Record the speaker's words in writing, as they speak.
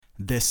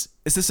This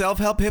is the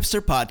Self-Help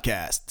Hipster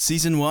Podcast,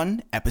 Season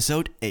 1,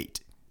 Episode 8.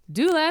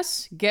 Do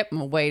less,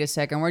 wait a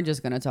second, we're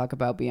just going to talk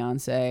about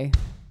Beyonce.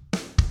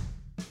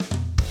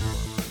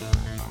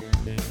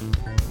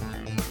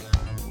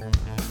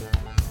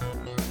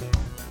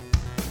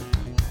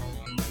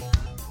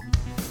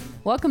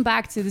 Welcome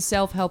back to the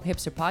Self-Help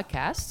Hipster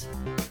Podcast.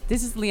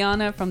 This is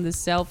Liana from the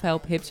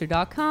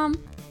selfhelphipster.com.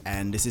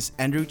 And this is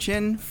Andrew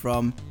Chin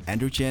from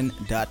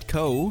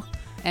andrewchin.co.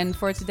 And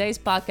for today's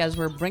podcast,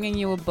 we're bringing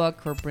you a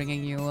book. We're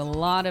bringing you a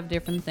lot of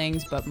different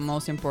things, but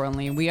most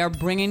importantly, we are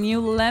bringing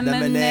you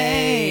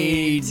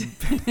lemonade.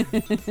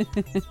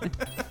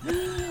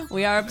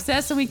 We are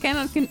obsessed and we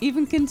cannot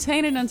even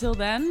contain it until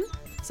then.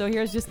 So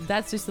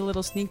that's just a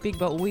little sneak peek,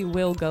 but we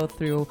will go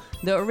through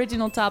the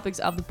original topics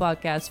of the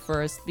podcast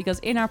first, because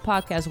in our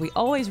podcast, we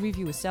always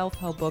review a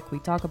self-help book. We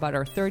talk about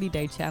our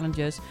 30-day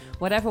challenges,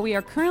 whatever we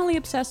are currently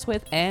obsessed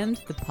with, and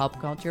the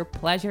pop culture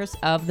pleasures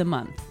of the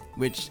month.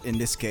 Which in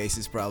this case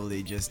is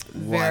probably just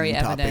very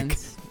one topic.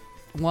 Evident.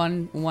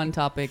 One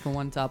topic and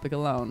one topic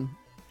alone.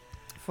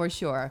 For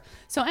sure.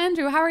 So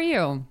Andrew, how are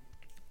you?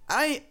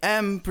 I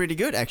am pretty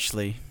good,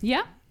 actually.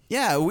 Yeah?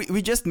 Yeah,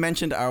 we just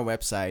mentioned our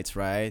websites,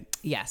 right?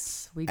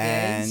 Yes, we did.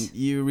 And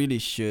you really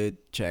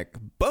should check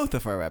both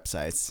of our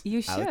websites.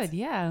 You should,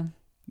 yeah.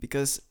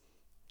 Because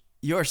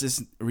yours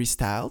is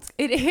restyled.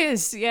 It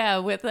is, yeah.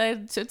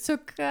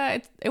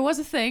 It was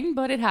a thing,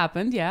 but it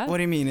happened, yeah. What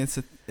do you mean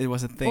it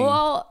was a thing?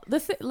 Well,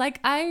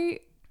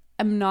 I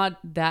am not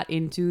that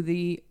into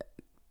the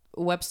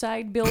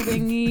website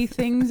building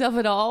things of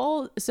it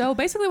all. So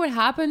basically what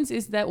happens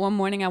is that one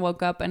morning I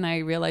woke up and I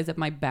realized that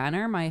my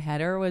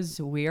header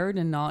was weird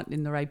and not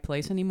in the right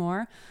place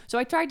anymore. So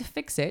I tried to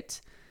fix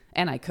it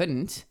and I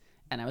couldn't.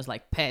 And I was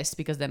like pissed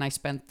because then I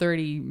spent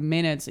 30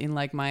 minutes in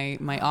like my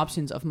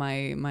options of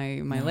my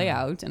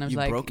layout. And I was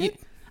like, broke it?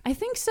 I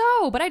think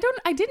so, but I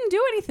didn't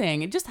do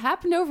anything. It just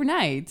happened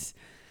overnight.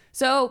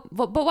 So,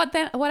 but what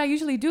I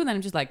usually do then,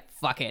 I'm just like,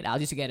 fuck it, I'll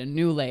just get a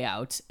new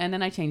layout. And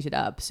then I change it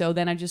up. So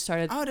then I just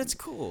started. Oh, that's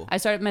cool. I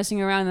started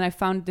messing around and I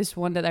found this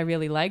one that I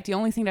really like. The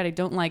only thing that I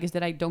don't like is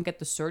that I don't get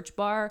the search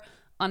bar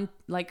on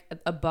like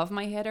above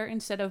my header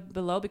instead of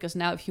below. Because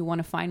now if you want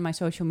to find my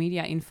social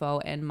media info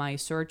and my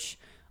search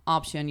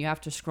option, you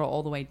have to scroll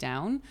all the way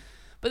down.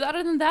 But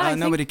other than that,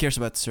 nobody cares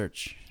about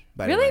search.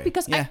 By really? the way.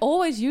 Because yeah. I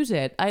always use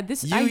it. I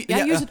use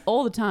it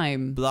all the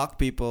time. Blog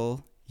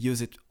people use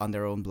it on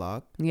their own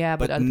blog. Yeah,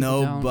 but other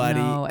people don't. Nobody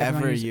No,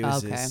 ever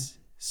uses uses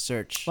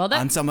search Well,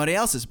 on somebody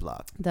else's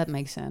blog. That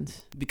makes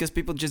sense. Because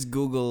people just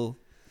Google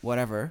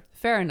whatever.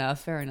 Fair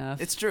enough.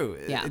 It's true.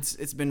 Yeah.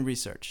 It's been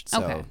researched.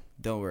 So Okay.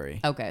 don't worry.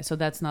 Okay, so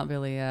that's not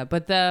really...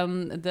 but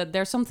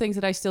there's some things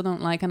that I still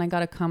don't like, and I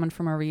got a comment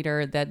from a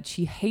reader that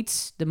she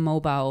hates the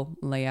mobile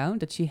layout,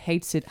 that she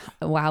hates it,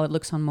 how it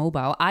looks on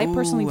mobile. I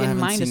personally didn't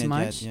mind as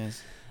much. Yet,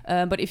 yes.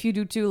 But if you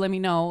do too, let me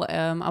know.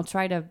 I'll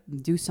try to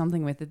do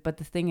something with it. But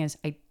the thing is,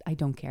 I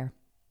don't care.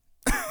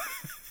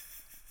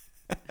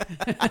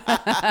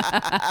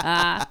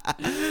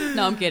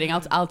 No, I'm kidding.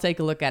 I'll take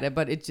a look at it,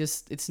 but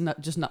it's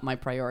not my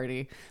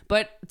priority.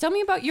 But tell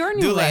me about your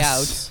new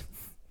layout.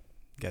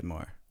 Get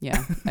more.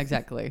 Yeah,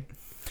 exactly.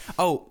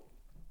 Oh,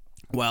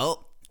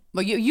 well.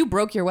 But you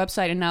broke your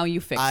website and now you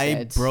fixed it.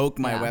 I broke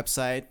my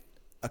website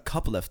a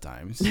couple of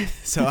times,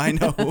 so I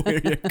know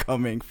where you're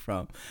coming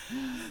from.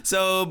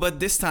 So, but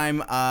this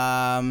time,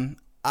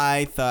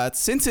 I thought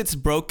since it's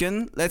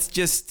broken, let's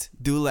just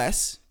do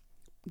less,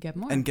 get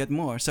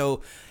more.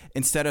 So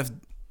instead of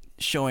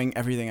showing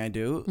everything I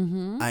do,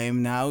 I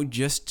am now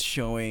just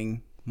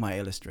showing my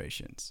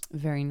illustrations.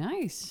 Very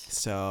nice.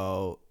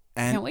 So,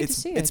 and can't wait to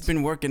see it. It's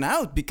been working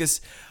out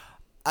because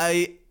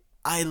I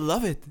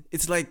love it.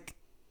 It's like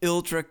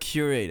ultra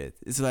curated.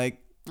 It's like,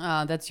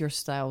 that's your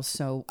style.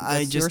 So I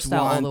that's just your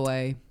style want all the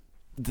way.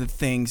 The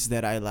things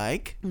that I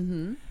like,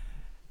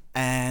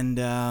 and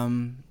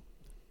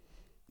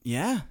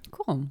yeah,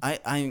 cool.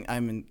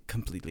 I'm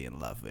completely in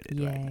love with it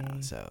right now.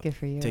 So good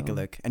for you. Take a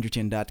look,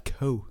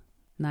 andrewchin.co.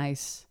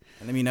 Nice.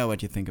 And let me know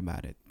what you think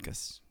about it,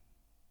 because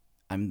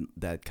I'm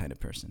that kind of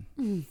person.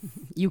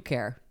 You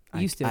care.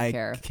 You still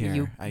care.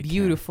 You I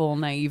beautiful,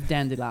 naive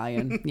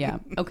dandelion. Yeah.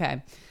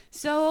 Okay.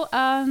 So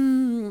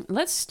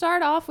let's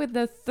start off with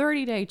the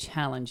 30-day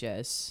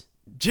challenges.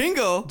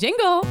 Jingle!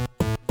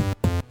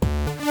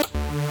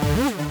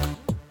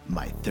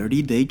 My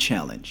 30-day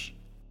challenge.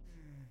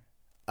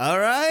 All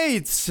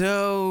right.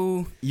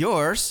 So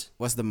yours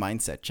was the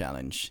mindset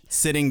challenge.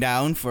 Sitting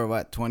down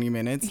for 20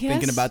 minutes,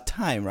 thinking about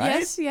time,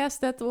 right? Yes,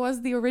 that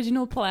was the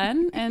original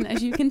plan. And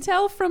as you can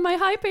tell from my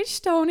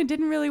high-pitched tone, it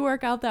didn't really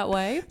work out that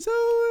way. So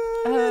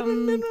it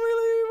didn't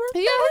really work.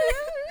 Yeah.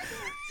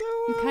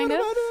 So, kind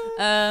of.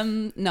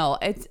 No,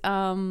 it's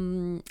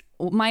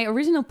my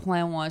original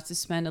plan was to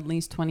spend at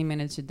least 20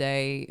 minutes a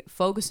day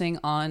focusing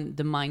on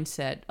the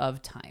mindset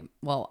of time.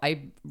 Well,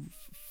 I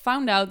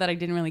found out that I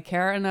didn't really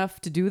care enough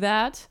to do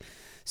that.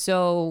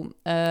 So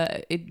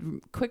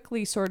it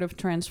quickly sort of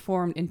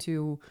transformed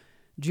into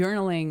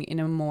journaling in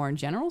a more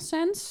general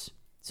sense.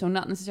 So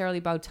not necessarily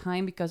about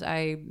time, because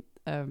I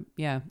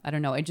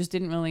don't know. It just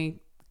didn't really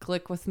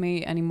click with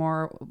me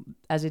anymore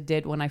as it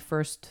did when I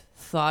first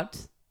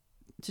thought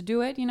to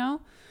do it,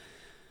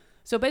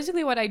 So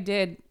basically what I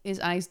did is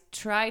I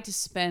tried to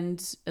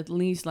spend at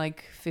least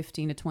like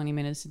 15 to 20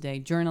 minutes a day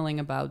journaling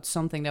about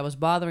something that was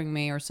bothering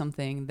me or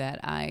something that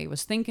I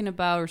was thinking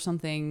about or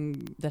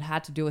something that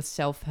had to do with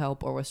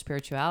self-help or with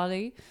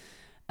spirituality.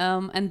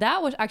 And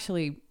that was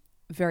actually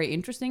very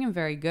interesting and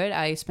very good.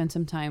 I spent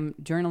some time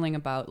journaling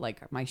about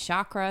like my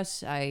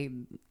chakras. I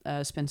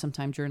spent some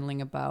time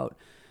journaling about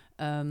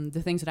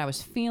the things that I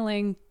was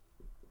feeling.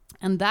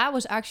 And that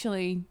was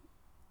actually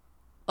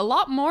a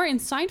lot more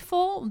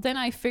insightful than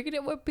I figured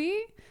it would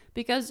be,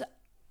 because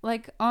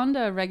like on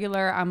the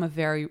regular, I'm a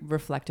very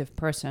reflective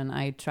person.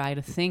 I try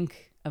to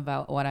think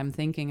about what I'm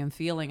thinking and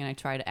feeling, and I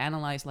try to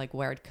analyze like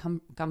where it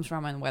comes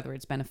from and whether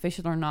it's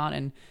beneficial or not,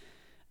 and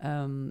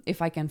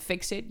if I can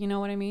fix it, you know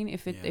what I mean?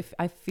 If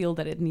I feel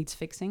that it needs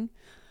fixing.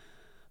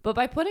 But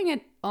by putting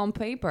it on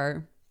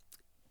paper,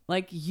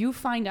 like you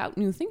find out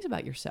new things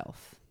about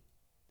yourself,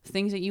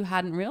 things that you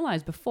hadn't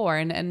realized before.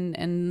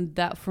 And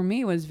that for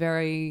me was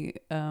very,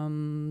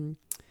 I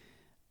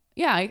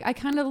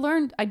kind of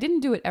learned. I didn't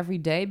do it every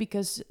day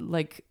because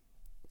like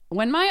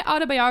when my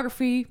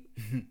autobiography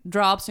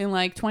drops in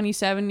like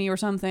 2070 or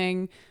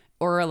something,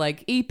 or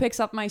like picks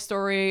up my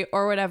story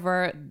or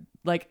whatever,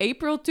 like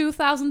April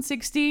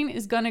 2016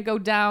 is going to go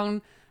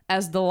down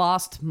as the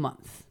lost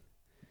month.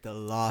 The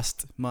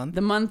lost month?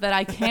 The month that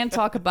I can't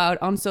talk about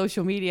on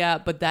social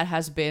media, but that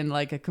has been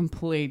like a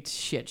complete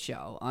shit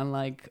show on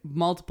like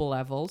multiple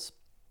levels.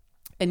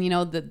 And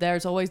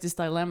there's always this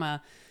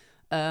dilemma,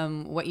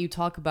 what you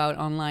talk about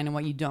online and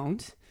what you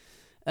don't.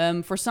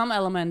 For some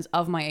elements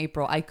of my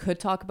April, I could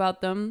talk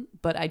about them,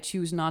 but I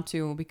choose not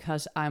to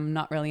because I'm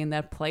not really in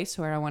that place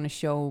where I want to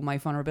show my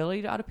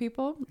vulnerability to other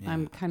people. Yeah,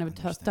 I'm kind of a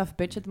tough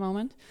bitch at the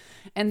moment.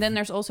 And then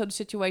there's also the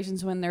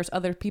situations when there's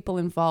other people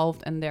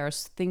involved and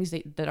there's things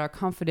that are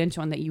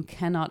confidential and that you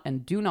cannot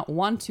and do not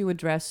want to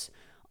address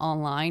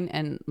online.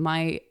 And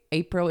my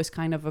April is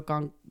kind of a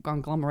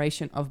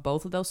conglomeration of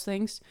both of those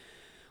things,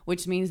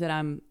 which means that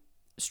I'm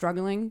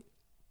struggling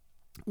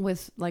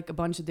with like a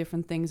bunch of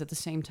different things at the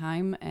same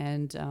time,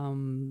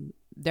 and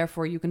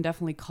therefore you can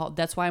definitely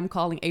that's why I'm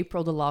calling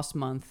April the lost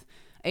month.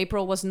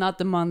 April was not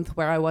the month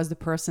where I was the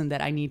person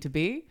that I need to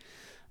be,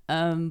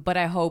 but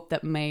I hope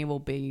that May will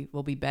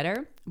be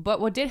better.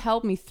 But what did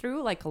help me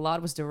through like a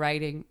lot was the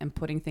writing and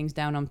putting things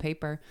down on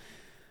paper,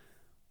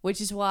 which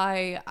is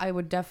why I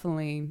would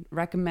definitely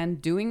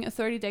recommend doing a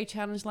 30-day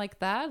challenge like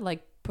that,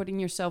 like putting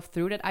yourself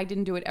through that. I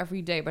didn't do it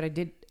every day, but I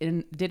did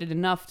it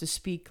enough to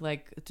speak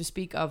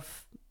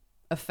of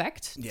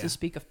effect, to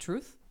speak of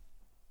truth.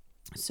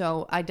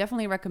 So I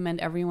definitely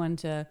recommend everyone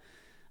to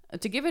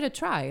give it a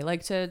try,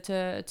 like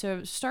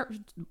to start,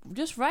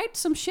 just write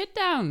some shit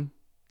down,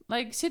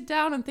 like sit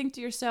down and think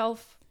to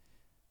yourself,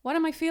 what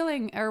am I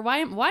feeling, or why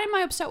am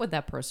I upset with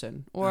that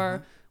person,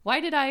 or why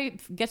did I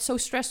get so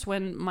stressed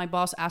when my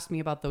boss asked me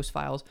about those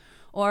files,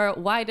 or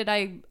why did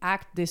I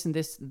act this and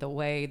this the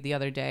way the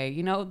other day,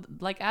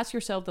 like ask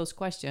yourself those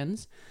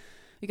questions,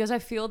 because I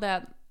feel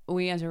that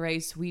we as a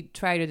race, we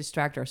try to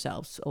distract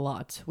ourselves a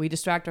lot. We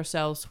distract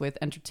ourselves with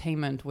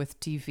entertainment, with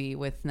TV,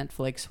 with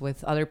Netflix,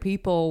 with other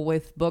people,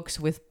 with books,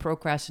 with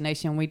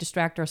procrastination. We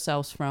distract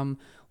ourselves from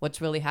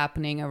what's really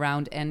happening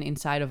around and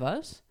inside of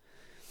us.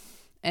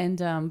 And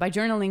by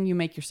journaling, you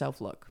make yourself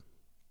look.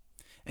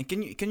 And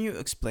can you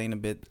explain a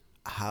bit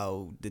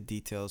how the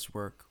details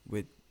work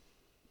with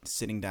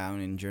sitting down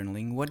and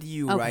journaling? What do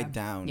you write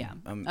down? Yeah.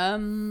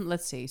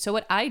 Let's see. So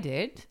what I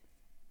did,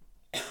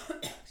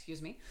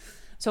 excuse me.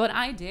 So what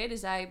I did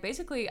is I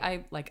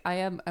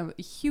am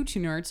a huge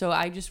nerd, so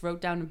I just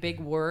wrote down big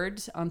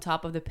words on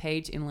top of the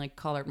page in like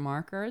colored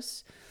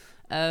markers.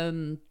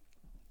 And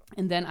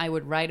then I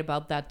would write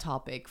about that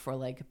topic for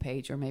like a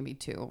page or maybe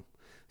two.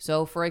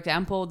 So for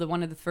example,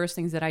 one of the first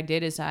things that I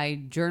did is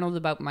I journaled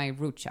about my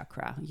root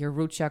chakra. Your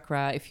root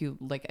chakra,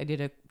 I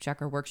did a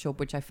chakra workshop,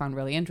 which I found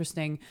really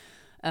interesting.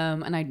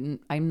 And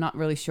I'm not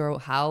really sure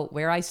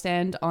where I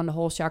stand on the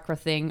whole chakra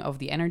thing of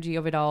the energy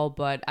of it all,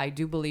 but I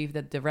do believe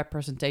that the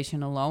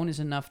representation alone is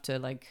enough to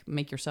like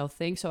make yourself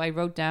think. So I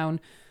wrote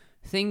down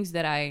things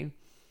that I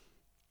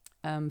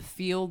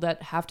feel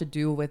that have to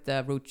do with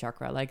the root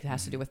chakra, like it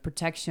has to do with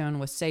protection,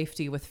 with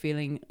safety, with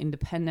feeling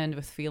independent,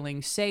 with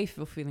feeling safe,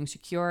 with feeling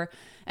secure.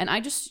 And I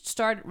just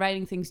started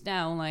writing things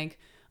down like,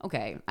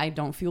 okay, I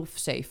don't feel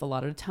safe a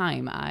lot of the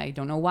time. I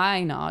don't know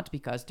why not,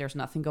 because there's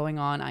nothing going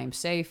on. I am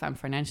safe. I'm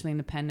financially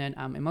independent.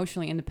 I'm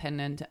emotionally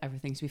independent.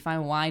 Everything's to be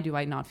fine. Why do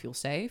I not feel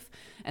safe?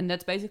 And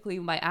that's basically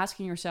by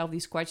asking yourself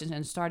these questions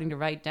and starting to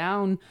write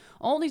down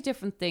all these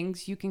different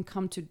things, you can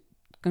come to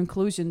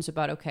conclusions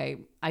about, okay,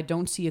 I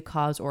don't see a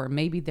cause, or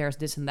maybe there's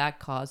this and that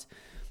cause.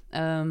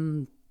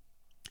 And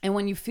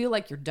when you feel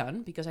like you're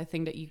done, because I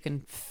think that you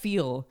can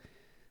feel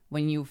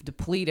when you've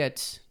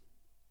depleted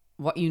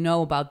what you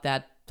know about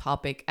that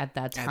topic at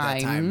that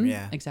time,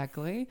 yeah,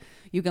 exactly,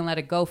 you can let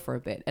it go for a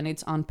bit, and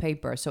it's on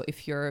paper. So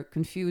if you're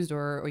confused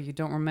or you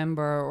don't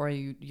remember, or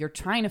you're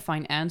trying to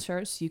find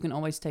answers, you can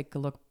always take a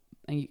look,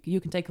 and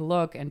you can take a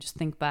look and just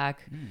think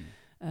back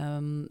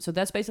So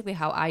that's basically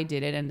how I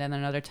did it. And then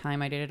another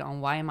time I did it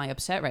on why am I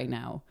upset right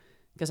now?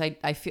 Because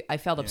I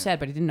felt upset,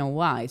 but I didn't know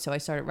why. So I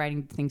started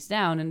writing things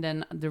down. And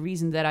then the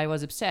reason that I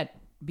was upset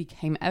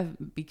became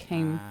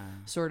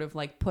sort of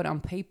like put on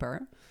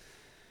paper.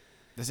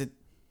 Does it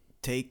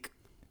take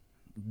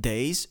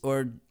days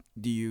or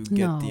do you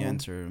get the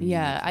answer?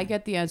 Yeah, I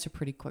get the answer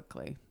pretty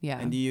quickly. Yeah.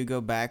 And do you go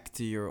back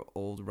to your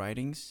old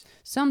writings?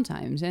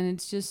 Sometimes, and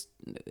it's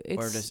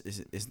or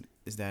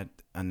is that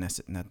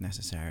not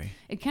necessary?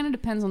 It kind of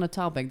depends on the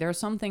topic. There are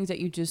some things that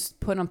you just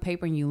put on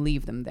paper and you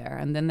leave them there,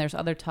 and then there's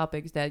other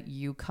topics that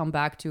you come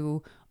back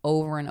to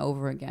over and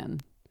over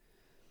again.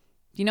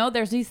 You know,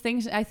 there's these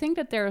things. I think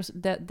that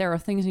there are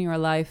things in your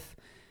life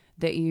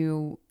that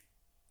you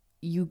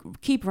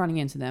keep running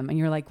into them and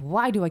you're like,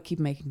 why do I keep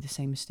making the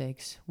same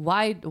mistakes?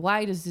 Why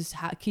does this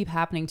keep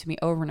happening to me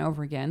over and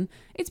over again?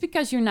 It's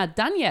because you're not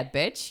done yet,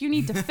 bitch. You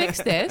need to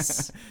fix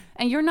this.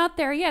 And you're not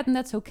there yet, and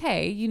that's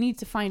okay. You need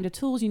to find the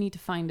tools. You need to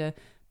find the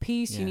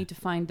peace. You need to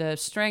find the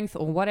strength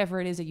or whatever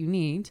it is that you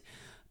need.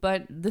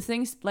 But the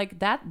things like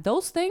that,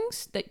 those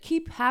things that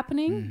keep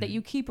happening, that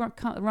you keep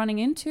running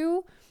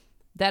into,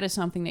 that is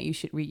something that you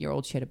should read your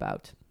old shit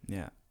about.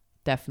 Yeah.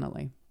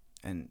 Definitely.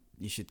 And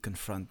you should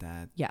confront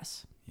that.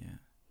 Yes. Yeah.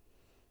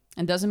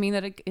 And doesn't mean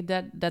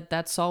that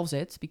that solves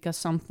it, because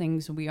some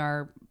things we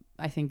are,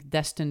 I think,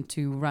 destined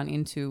to run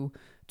into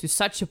to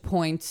such a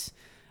point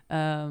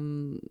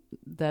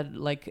that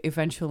like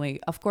eventually,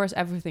 of course,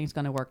 everything's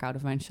going to work out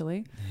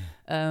eventually.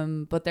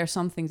 But there's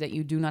some things that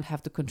you do not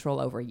have the control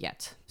over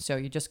yet. So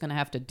you're just going to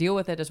have to deal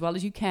with it as well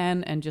as you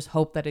can and just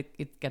hope that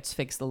it gets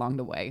fixed along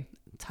the way.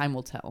 Time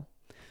will tell.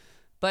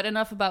 But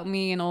enough about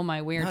me and all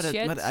my weird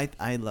shit. But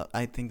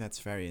I think that's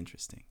very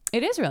interesting.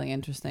 It is really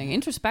interesting.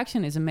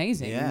 Introspection is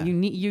amazing. Yeah.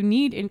 You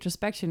need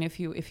introspection if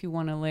you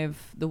want to live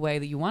the way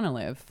that you want to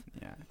live.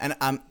 Yeah. And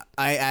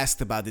I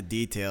asked about the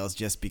details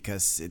just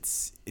because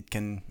it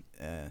can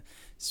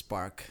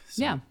spark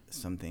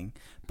something.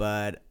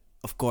 But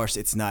of course,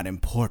 it's not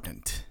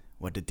important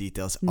what the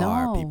details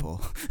are,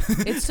 people.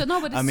 It's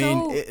but it's I mean,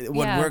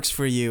 what works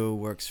for you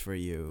works for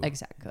you.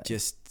 Exactly.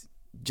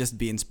 Just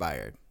be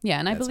inspired. Yeah,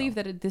 and I believe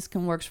that this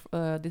can work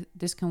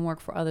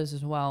for others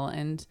as well.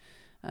 And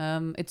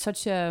it's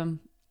such a,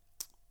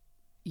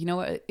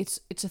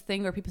 it's a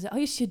thing where people say, oh,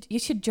 you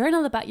should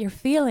journal about your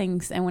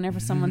feelings. And whenever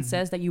someone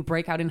says that you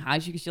break out in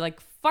hijinks, you're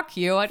like, fuck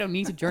you, I don't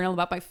need to journal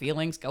about my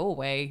feelings. Go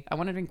away. I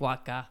want to drink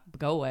vodka.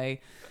 Go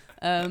away.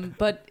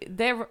 But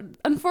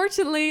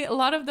unfortunately, a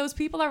lot of those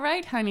people are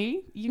right,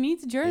 honey. You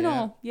need to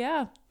journal.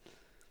 Yeah.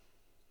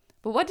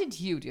 But what did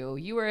you do?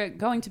 You were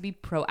going to be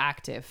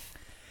proactive.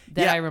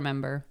 I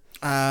remember.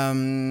 I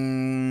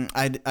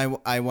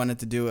wanted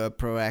to do a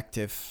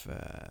proactive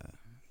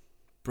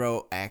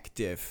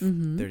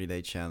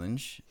 30-day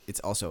challenge.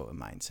 It's also a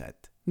mindset.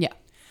 Yeah.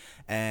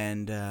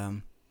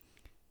 And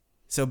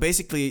so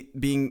basically,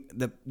 being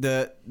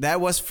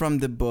that was from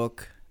the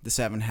book The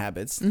 7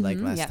 Habits, like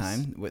last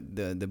time, with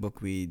the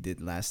book we did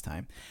last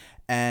time,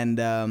 and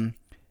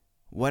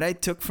what I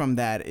took from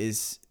that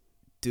is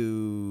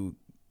to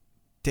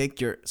take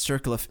your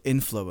circle of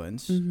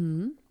influence.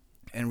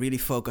 And really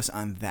focus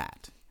on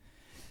that.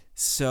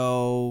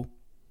 So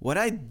what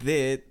I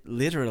did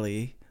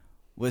literally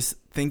was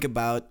think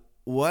about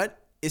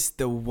what is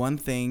the one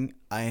thing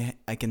I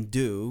can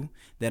do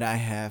that I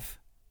have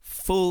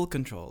full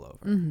control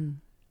over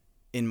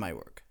in my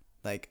work.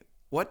 Like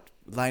what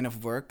line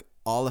of work,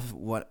 all of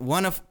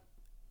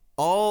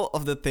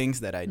the things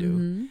that I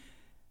do.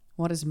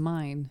 What is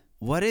mine?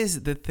 What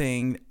is the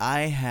thing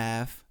I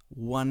have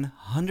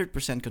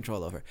 100%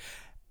 control over?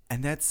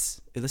 And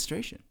that's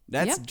illustration.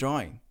 That's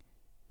drawing.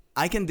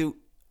 I can do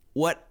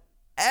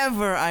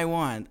whatever I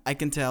want. I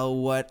can tell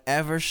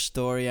whatever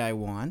story I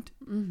want.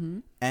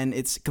 And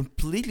it's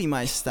completely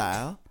my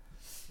style.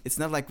 It's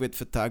not like with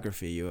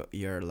photography.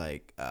 You're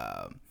like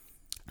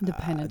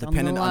dependent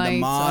on the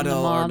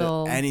model,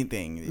 or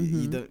anything. Mm-hmm.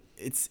 You don't,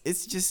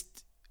 it's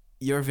just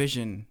your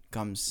vision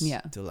comes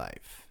to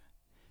life.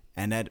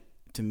 And that,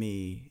 to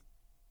me,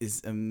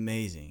 is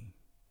amazing.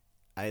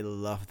 I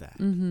love that.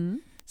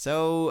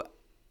 So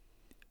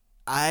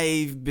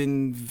I've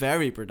been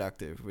very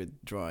productive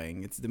with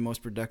drawing. It's the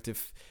most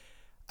productive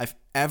I've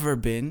ever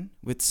been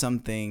with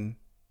something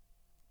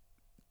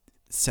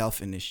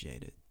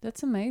self-initiated.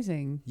 That's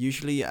amazing.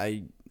 Usually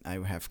I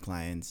have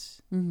clients.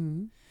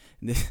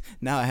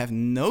 Now I have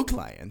no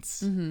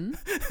clients.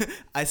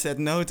 I said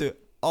no to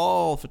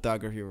all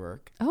photography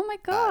work. Oh my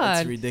God.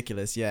 It's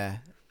ridiculous. Yeah.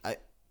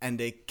 And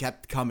they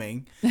kept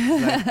coming.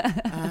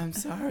 Like, I'm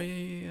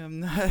sorry, I'm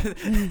not.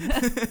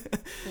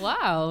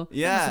 Wow.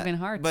 Yeah. That must have been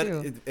hard but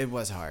too. It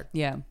was hard.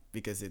 Yeah.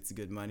 Because it's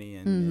good money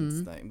and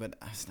it's like, but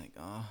I was like,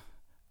 oh,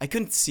 I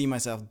couldn't see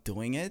myself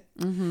doing it.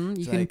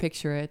 You couldn't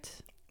picture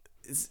it.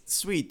 It's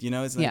sweet,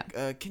 It's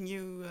like, can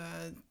you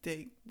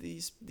take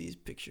these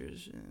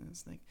pictures? And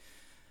it's like,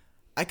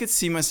 I could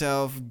see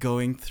myself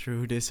going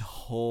through this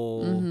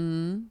whole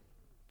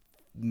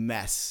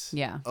mess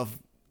of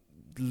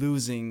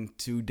losing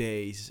 2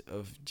 days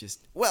of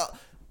just,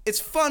 it's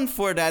fun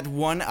for that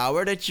 1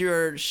 hour that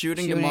you're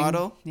shooting the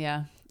model.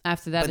 Yeah.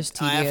 After that but is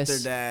tedious.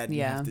 After that,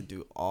 you have to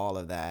do all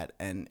of that,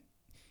 and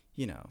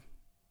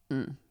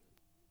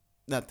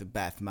not to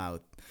bath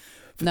mouth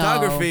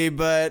photography,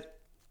 but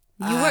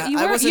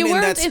I wasn't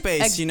in that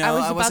space.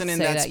 I wasn't in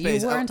that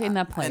space. You weren't in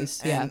that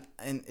place. And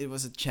it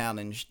was a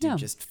challenge to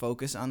just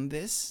focus on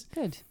this.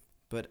 Good.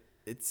 But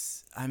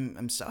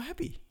I'm so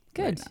happy.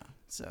 Good. Right now.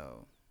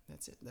 So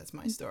that's it. That's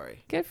my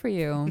story. Good for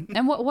you.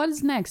 And what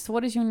is next?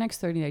 What is your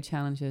next 30-day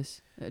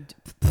challenges?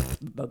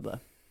 Blah, blah.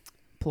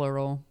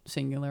 Plural,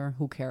 singular,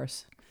 who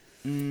cares?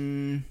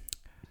 I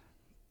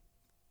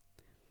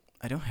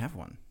don't have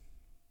one.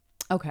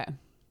 Okay.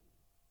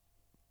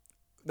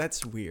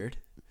 That's weird.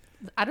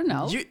 I don't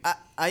know.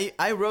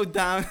 I wrote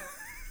down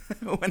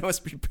when I was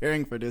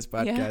preparing for this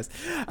podcast,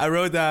 I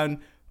wrote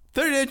down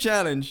 30-day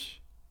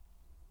challenge,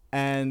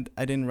 and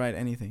I didn't write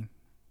anything.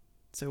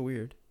 So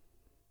weird.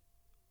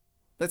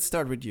 Let's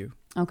start with you.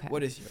 Okay.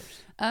 What is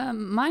yours?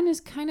 Mine is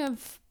kind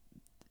of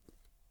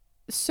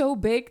so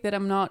big that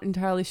I'm not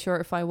entirely sure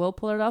if I will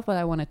pull it off, but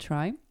I want to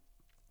try.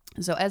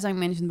 So as I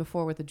mentioned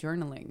before with the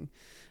journaling,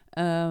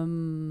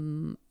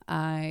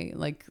 I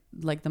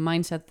like the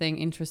mindset thing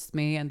interests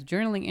me and the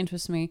journaling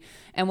interests me.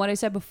 And what I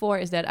said before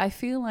is that I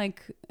feel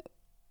like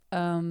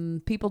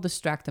people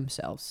distract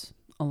themselves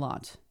a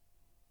lot.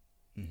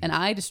 Mm-hmm. And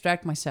I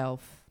distract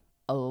myself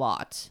a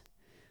lot.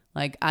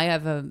 Like, I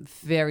have a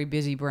very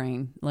busy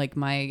brain. Like,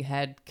 my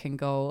head can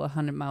go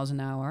 100 miles an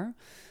hour.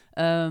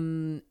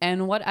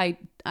 And what I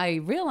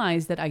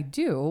realize that I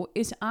do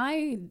is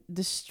I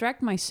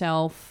distract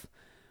myself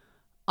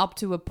up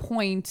to a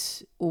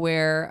point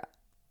where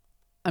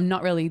I'm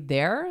not really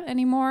there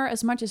anymore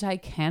as much as I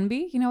can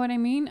be. You know what I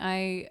mean?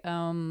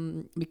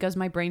 Because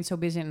my brain's so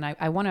busy, and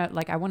I want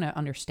to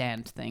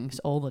understand things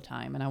all the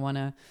time, and I want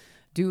to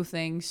do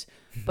things,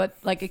 but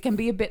like it can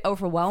be a bit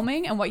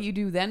overwhelming. And what you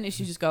do then is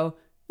you just go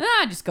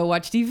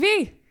watch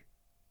TV.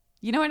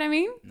 You know what I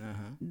mean?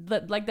 Uh-huh.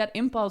 Like that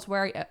impulse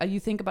where you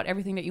think about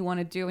everything that you want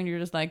to do, and you're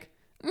just like,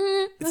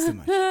 it's too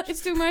much.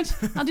 It's too much.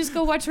 I'll just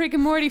go watch Rick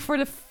and Morty for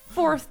the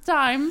 4th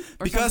time.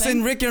 Because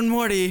in Rick and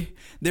Morty,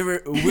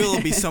 there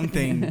will be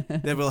something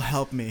that will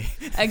help me.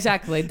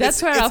 Exactly.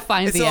 That's where I'll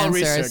find the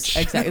answers. Research.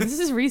 Exactly. This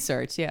is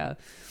research. Yeah.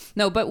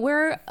 No, but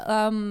we're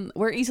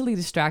easily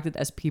distracted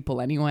as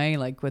people anyway,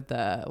 like with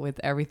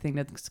everything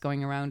that's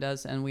going around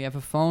us, and we have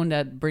a phone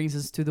that brings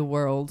us to the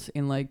world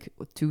in like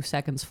 2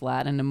 seconds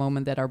flat, and the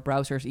moment that our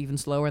browser is even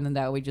slower than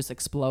that, we just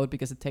explode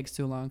because it takes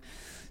too long.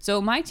 So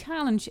my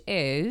challenge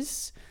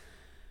is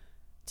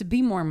to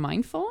be more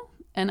mindful,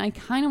 and I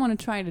kind of want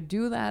to try to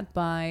do that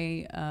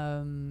by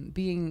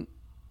being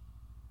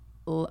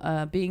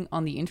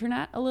on the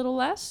internet a little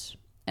less,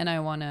 and I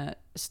want to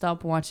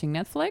stop watching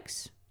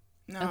Netflix.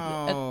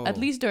 No. At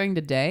least during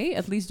the day.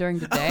 And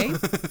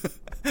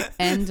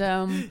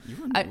you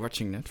weren't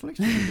watching Netflix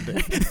during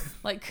the day.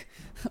 Like,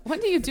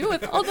 what do you do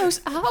with all those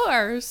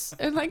hours?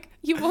 And like,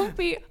 you won't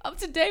be up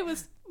to date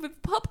with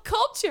pop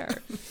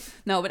culture.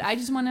 No, but I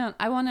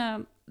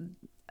wanna.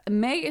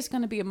 May is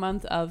gonna be a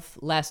month of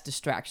less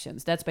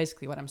distractions. That's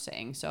basically what I'm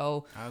saying.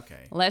 So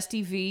okay, less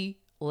TV,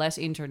 less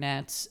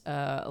internet,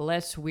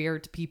 less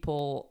weird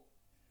people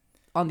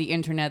on the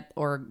internet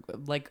or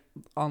like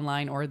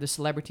online, or the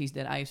celebrities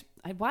that I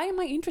why am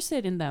I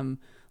interested in them?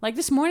 Like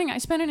this morning I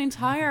spent an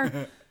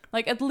entire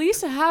like at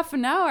least a half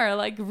an hour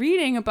like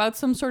reading about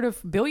some sort of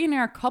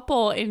billionaire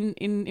couple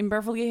in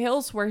Beverly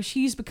Hills where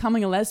she's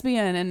becoming a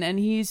lesbian and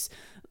he's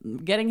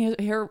getting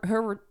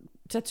her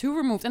tattoo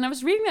removed. And I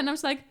was reading that and I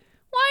was like,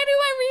 why do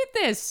I read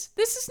this?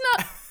 This is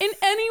not in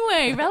any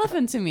way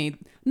relevant to me.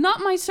 Not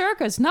my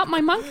circus, not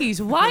my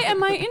monkeys. Why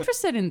am I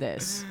interested in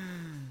this?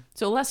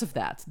 So less of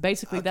that.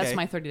 Basically, That's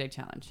my 30-day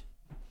challenge.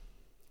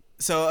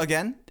 So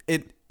again,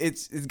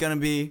 it's gonna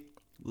be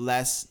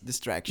less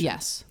distractions.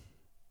 Yes,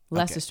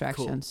 less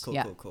distractions.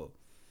 Cool.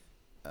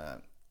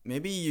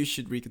 Maybe you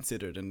should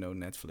reconsider the no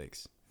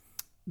Netflix.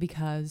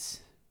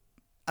 Because,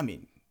 I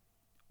mean,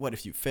 what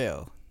if you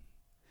fail?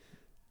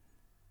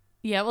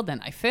 Yeah, well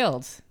then I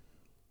failed.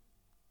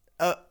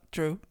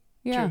 True.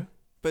 Yeah. True.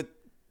 But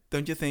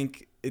don't you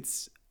think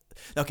it's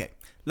okay?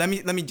 Let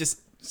me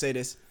just say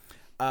this.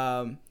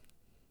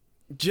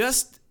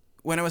 Just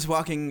when I was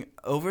walking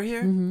over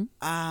here,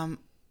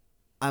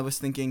 I was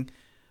thinking,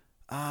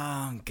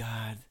 oh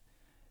God.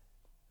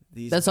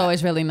 That's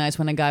always really nice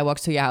when a guy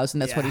walks to your house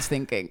and that's what he's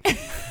thinking.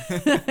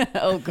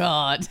 Oh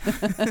God.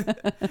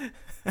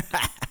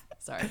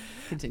 Sorry,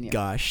 continue.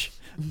 Gosh.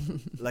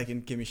 Like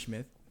in Kimmy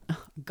Schmidt.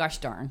 Gosh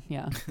darn,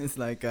 yeah. It's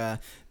like,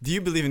 do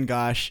you believe in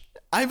gosh?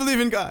 I believe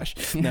in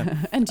gosh. No.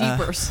 And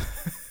jeepers.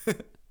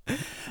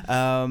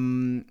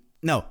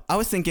 No, I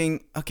was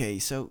thinking, okay,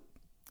 so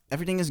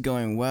everything is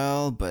going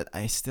well, but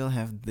I still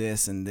have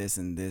this and this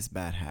and this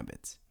bad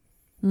habits.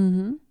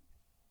 Mm-hmm.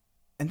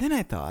 And then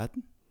I thought,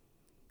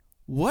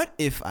 what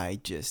if I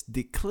just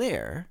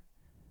declare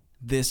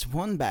this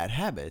one bad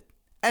habit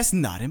as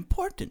not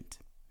important?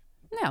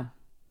 Yeah.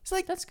 It's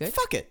like, that's good.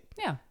 Fuck it.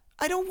 Yeah.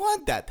 I don't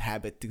want that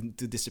habit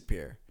to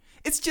disappear.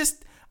 It's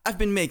just I've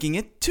been making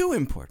it too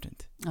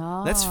important.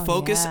 Oh, Let's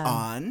focus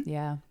on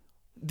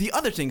the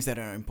other things that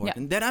are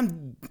important that I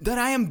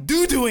am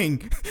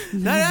doing.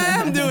 That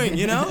I am doing,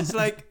 you know? It's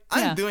like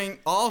I'm doing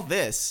all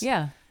this.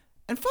 Yeah.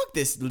 And fuck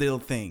this little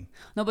thing.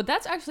 No, but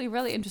that's actually a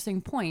really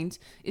interesting point,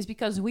 is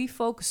because we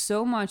focus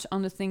so much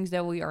on the things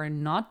that we are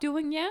not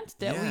doing yet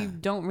that we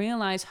don't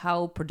realize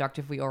how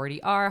productive we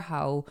already are,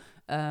 how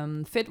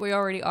fit we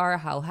already are,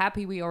 how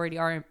happy we already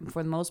are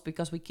for the most,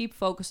 because we keep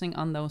focusing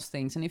on those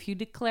things. And if you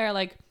declare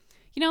like,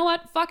 you know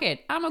what, fuck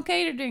it, I'm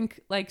okay to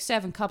drink like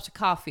 7 cups of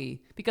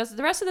coffee because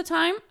the rest of the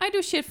time I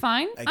do shit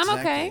fine. Exactly. I'm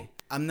okay.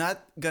 I'm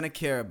not going to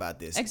care about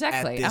this.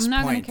 Exactly. I'm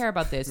not going to care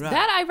about this. Right.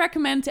 That I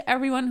recommend to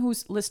everyone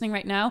who's listening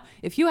right now.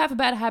 If you have a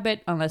bad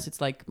habit, unless it's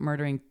like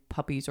murdering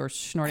puppies or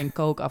snorting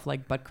coke off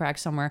like butt crack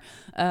somewhere.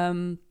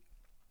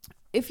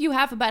 If you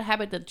have a bad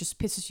habit that just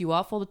pisses you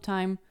off all the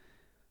time,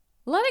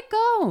 let it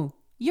go.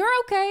 You're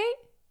okay.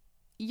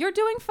 You're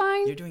doing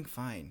fine. You're doing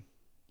fine.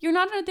 You're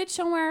not in a ditch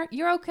somewhere.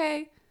 You're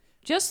okay.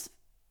 Just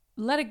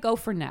let it go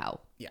for now.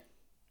 Yeah.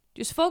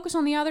 Just focus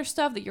on the other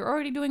stuff that you're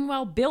already doing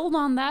well. Build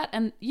on that.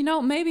 And, you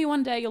know, maybe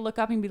one day you'll look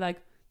up and be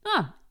like,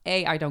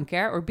 A, I don't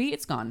care. Or B,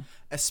 it's gone.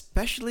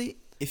 Especially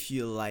if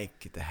you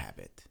like the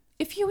habit.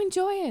 If you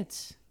enjoy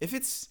it. If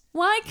it's...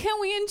 Why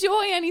can't we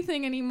enjoy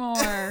anything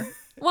anymore?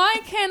 Why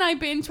can't I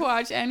binge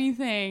watch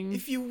anything?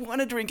 If you want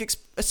to drink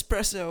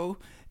espresso,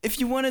 if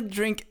you want to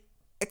drink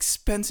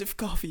expensive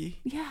coffee.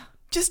 Yeah.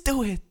 Just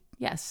do it.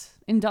 Yes.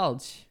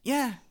 Indulge.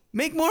 Yeah.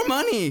 Make more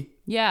money.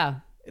 Yeah.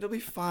 It'll be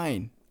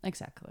fine.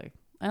 Exactly.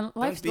 And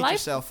Don't beat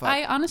yourself up.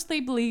 I honestly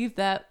believe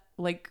that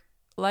like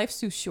life's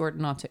too short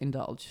not to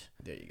indulge.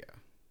 There you go.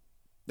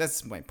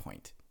 That's my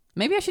point.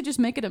 Maybe I should just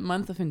make it a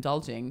month of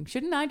indulging.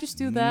 Shouldn't I just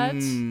do that?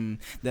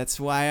 That's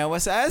why I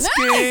was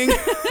asking.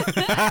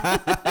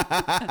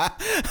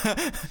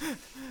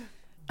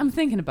 I'm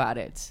thinking about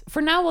it.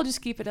 For now, we'll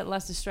just keep it at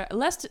less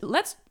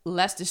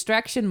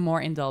distraction, more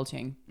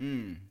indulging.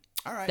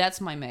 All right. That's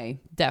my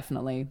May,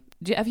 definitely.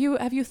 Have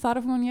you thought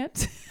of one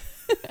yet?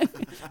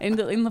 in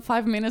the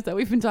 5 minutes that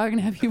we've been talking,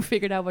 have you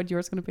figured out what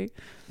yours gonna be?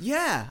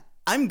 Yeah,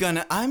 I'm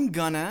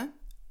gonna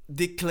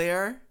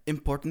declare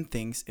important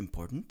things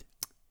important.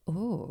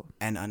 Oh.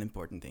 And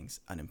unimportant things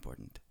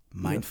unimportant.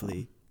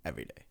 Mindfully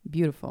every day.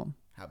 Beautiful.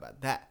 How about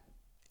that?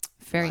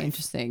 Very life.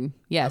 Interesting.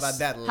 Yes. How about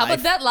that life? How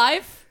about that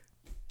life?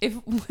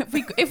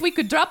 If we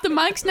could drop the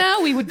mics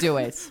now, we would do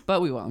it,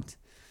 but we won't.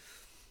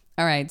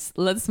 All right,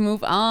 let's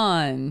move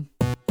on.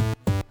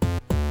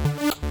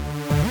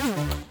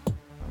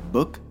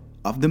 Book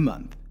of the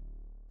month.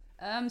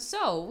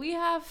 So we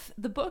have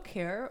the book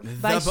here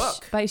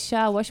book by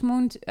Shah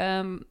Washmund.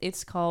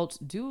 It's called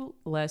Do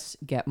Less,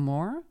 Get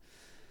More.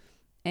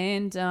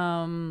 And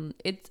the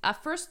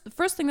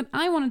first thing that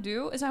I want to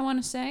do is I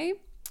want to say,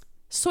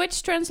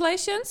 switch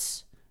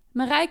translations,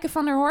 Marijke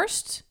van der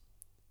Horst,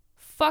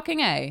 fucking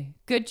A,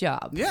 good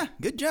job. Yeah,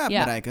 good job,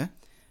 Marijke.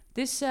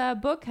 This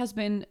book has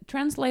been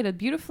translated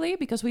beautifully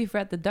because we've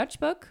read the Dutch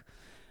book.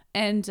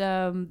 And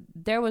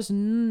there was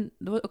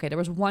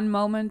one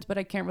moment, but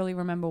I can't really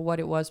remember what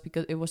it was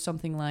because it was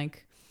something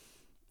like,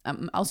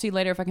 I'll see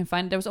later if I can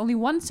find it. There was only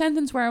one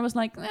sentence where I was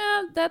like,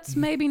 that's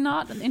maybe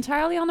not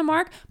entirely on the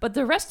mark, but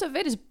the rest of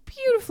it is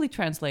beautifully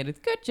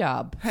translated. Good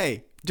job.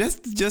 Hey,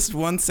 just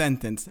one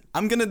sentence.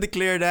 I'm gonna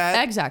declare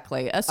that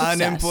exactly a success.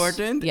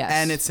 Unimportant. Yes,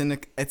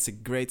 and it's a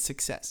great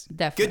success.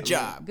 Definitely.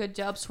 Good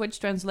job. Switch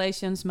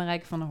translations,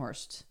 Marijke van der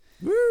Horst.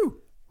 Woo!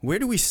 Where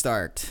do we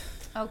start?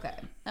 Okay.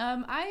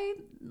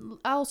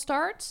 I'll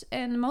start,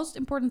 and the most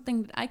important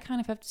thing that I kind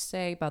of have to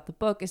say about the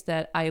book is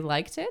that I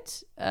liked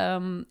it.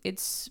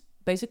 It's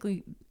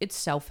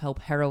self-help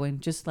heroine,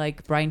 just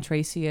like Brian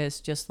Tracy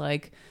is, just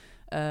like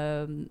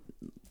a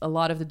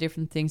lot of the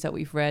different things that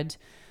we've read.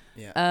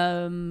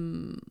 Yeah.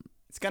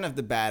 It's kind of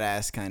the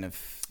badass kind of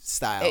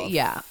style.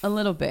 Yeah, a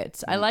little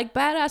bit. I like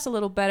badass a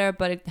little better,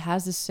 but it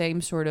has the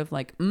same sort of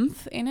like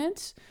oomph in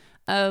it.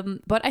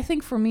 But I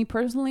think for me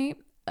personally,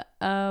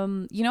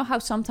 you know how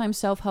sometimes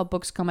self-help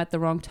books come at the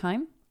wrong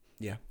time?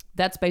 Yeah.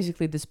 That's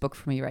basically this book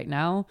for me right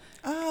now.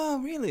 Oh,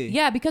 really?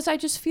 Yeah, because I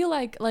just feel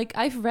like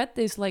I've read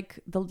this like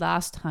the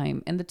last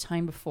time and the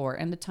time before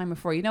and the time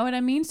before. You know what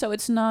I mean? So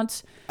it's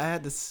not... I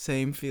had the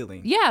same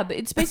feeling. Yeah, but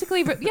it's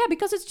basically...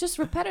 because it's just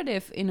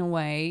repetitive in a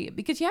way.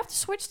 Because you have to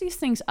switch these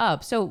things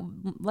up. So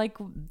like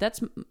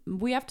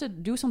we have to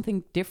do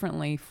something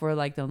differently for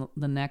like the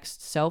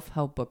next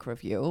self-help book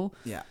review.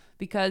 Yeah.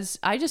 Because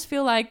I just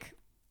feel like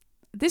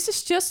this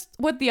is just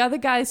what the other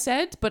guy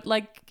said, but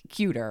like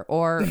cuter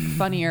or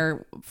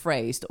funnier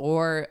phrased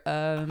or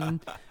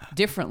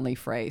differently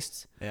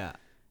phrased. Yeah.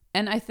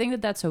 And I think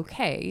that that's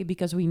okay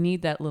because we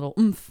need that little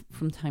oomph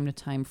from time to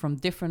time from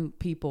different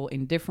people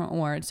in different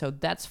words. So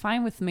that's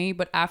fine with me.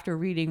 But after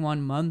reading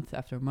one month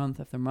after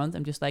month after month,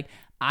 I'm just like,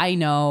 I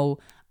know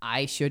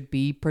I should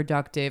be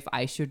productive.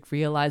 I should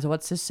realize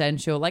what's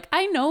essential. Like,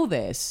 I know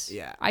this.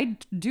 Yeah. I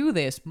do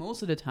this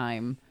most of the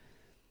time.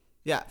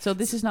 Yeah. So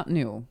this is not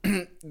new.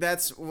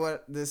 That's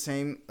what the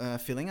same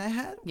feeling I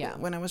had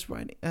when I was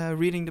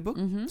reading the book.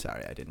 Mm-hmm.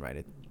 Sorry, I didn't write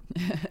it.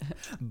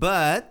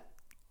 But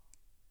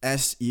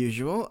as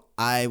usual,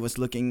 I was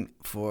looking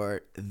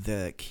for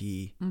the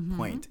key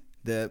point,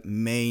 the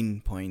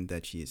main point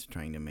that she is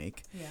trying to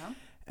make. Yeah.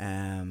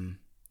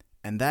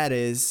 And that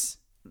is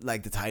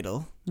like the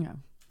title. Yeah.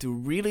 To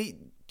really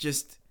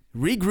just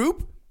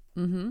regroup,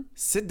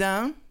 sit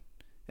down,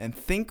 and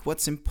think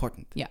what's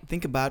important. Yeah.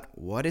 Think about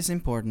what is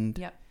important.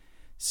 Yeah.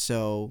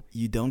 So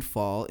you don't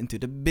fall into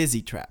the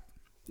busy trap.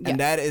 Yeah. And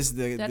that is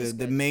That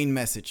the main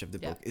message of the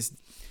book. Is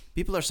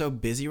people are so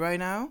busy right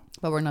now.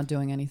 But we're not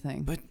doing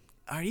anything. But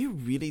are you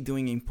really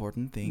doing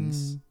important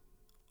things?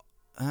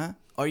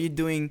 Are you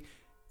doing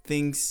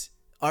things?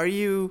 Are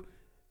you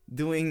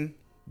doing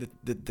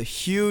the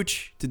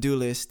huge to-do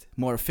list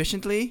more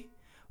efficiently?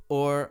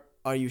 Or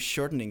are you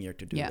shortening your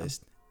to-do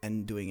list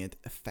and doing it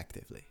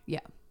effectively? Yeah.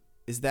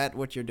 Is that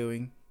what you're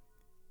doing?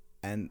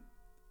 And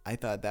I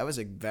thought that was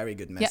a very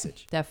good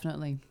message. Yeah,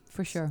 definitely.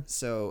 For sure.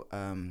 So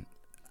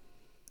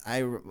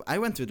I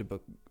went through the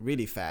book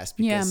really fast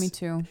because me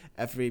too.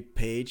 every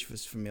page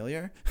was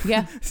familiar.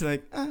 Yeah. It's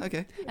like,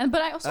 okay.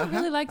 But I also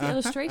really like the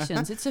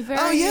illustrations. It's a very...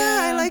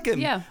 I like them.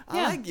 Yeah.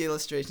 I like the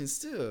illustrations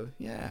too.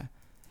 Yeah.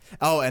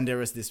 Oh, and there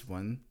was this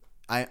one.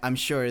 I'm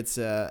sure it's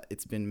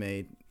been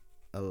made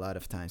a lot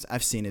of times.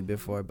 I've seen it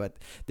before, but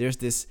there's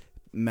this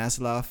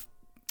Maslow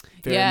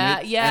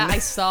pyramid. Yeah, I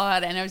saw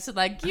it, and I was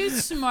like, you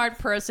smart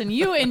person,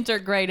 you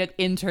integrated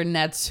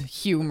internet's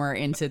humor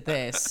into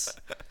this.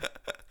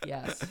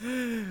 Yes.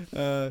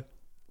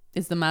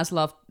 It's the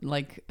Maslow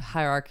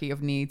hierarchy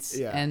of needs,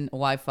 and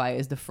Wi-Fi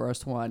is the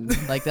first one.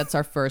 That's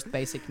our first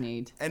basic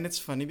need. And it's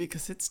funny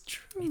because it's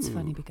true. It's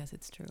funny because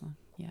it's true.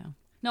 Yeah.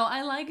 No,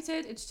 I liked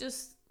it. It's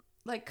just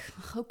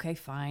okay,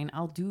 fine.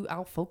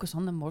 I'll focus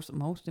on the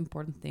most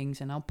important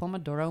things, and I'll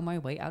Pomodoro my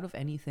way out of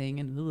anything.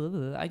 And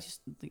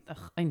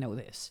I know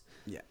this.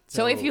 Yeah.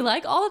 So if you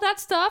like all of that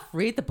stuff,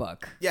 read the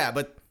book. Yeah,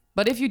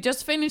 but if you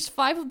just finished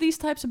 5 of these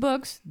types of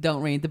books,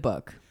 don't read the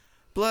book.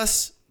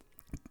 Plus,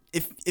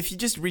 if you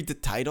just read the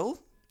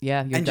title,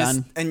 you're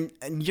done. And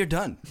you're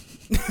done.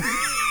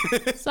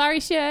 Sorry,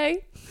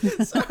 Shay.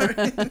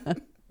 Sorry.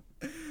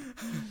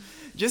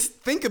 Just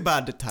think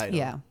about the title.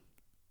 Yeah.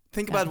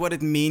 Think about what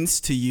it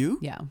means to you.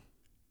 Yeah.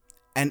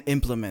 And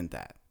implement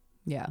that.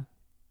 Yeah.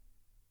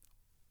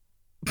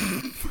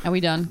 Are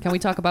we done? Can we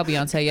talk about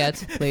Beyonce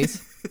yet,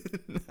 please?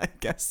 I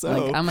guess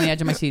so. I'm on the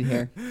edge of my seat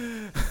here.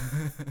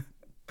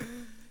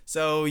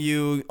 So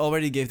you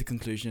already gave the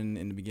conclusion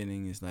in the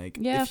beginning. Is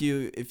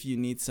if you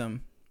need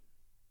some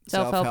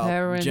self-help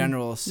heroin,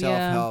 general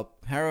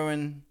self-help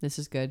heroin, this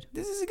is good.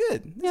 This is a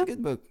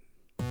good book.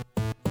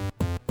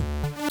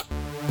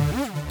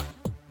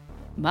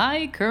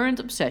 My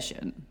current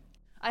obsession.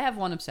 I have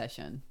one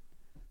obsession.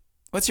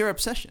 What's your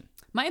obsession?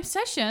 My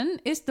obsession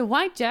is the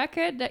white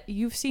jacket that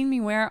you've seen me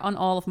wear on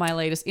all of my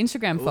latest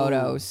Instagram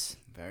photos.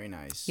 Very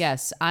nice.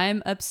 Yes,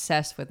 I'm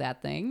obsessed with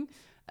that thing.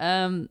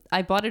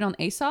 I bought it on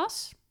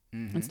ASOS.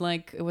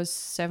 Mm-hmm. It was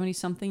 70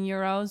 something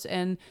euros,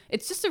 and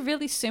it's just a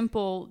really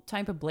simple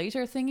type of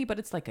blazer thingy, but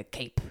it's like a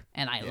cape,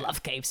 and I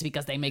love capes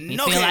because they make me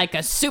feel like a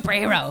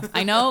superhero.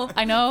 I know.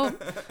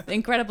 The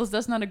Incredibles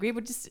does not agree,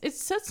 but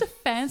it's such a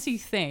fancy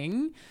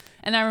thing.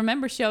 And I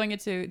remember showing it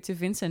to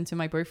Vincent, to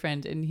my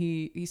boyfriend, and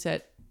he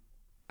said,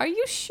 "Are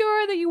you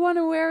sure that you want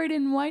to wear it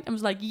in white?" I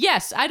was like,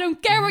 "Yes, I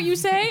don't care what you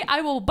say.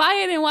 I will buy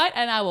it in white,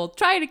 and I will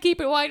try to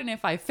keep it white, and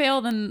if I fail,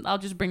 then I'll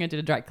just bring it to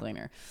the dry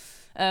cleaner."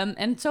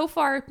 And so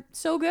far,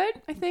 so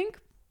good, I think.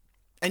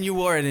 And you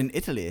wore it in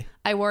Italy.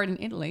 I wore it in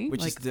Italy,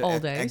 which is the all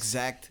days.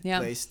 Exact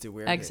place to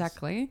wear it.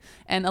 Exactly.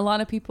 And a lot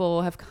of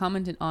people have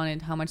commented on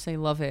it, how much they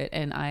love it.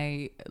 And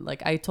I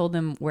told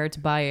them where to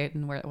buy it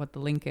and what the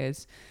link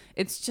is.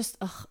 It's just,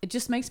 it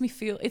just makes me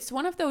feel, it's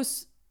one of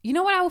those, you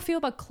know what I will feel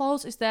about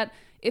clothes is that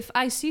if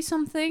I see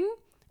something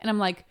and I'm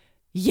like,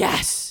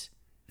 yes,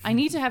 I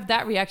need to have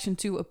that reaction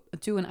to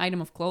an item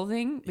of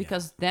clothing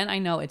because then I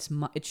know it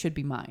should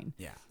be mine.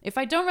 Yeah. If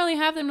I don't really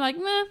have them, like,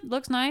 meh,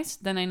 looks nice,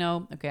 then I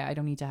know, okay, I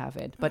don't need to have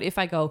it. But if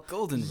I go,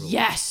 golden rule.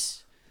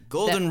 Yes.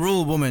 Golden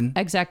rule, woman.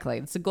 Exactly.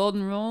 It's a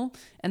golden rule.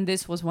 And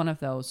this was one of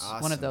those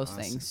Awesome.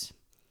 things.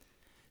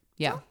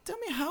 Yeah. Tell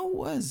me, how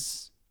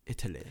was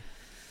Italy?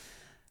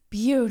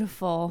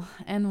 Beautiful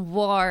and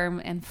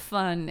warm and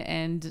fun.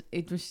 And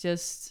it was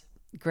just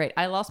great.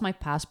 I lost my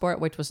passport,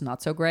 which was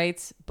not so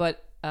great,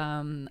 but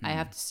I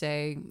have to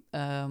say,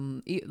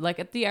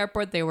 at the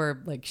airport, they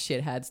were like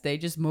shitheads. They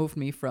just moved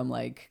me from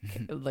like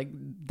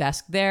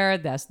desk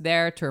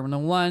there,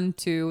 terminal 1,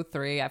 2,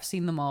 3. I've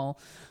seen them all.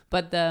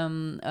 But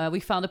we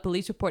found a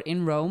police report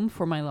in Rome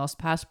for my lost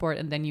passport,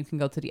 and then you can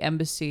go to the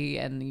embassy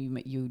and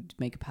you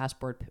make a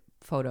passport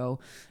photo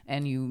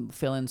and you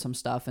fill in some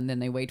stuff, and then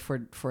they wait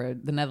for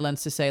the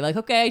Netherlands to say like,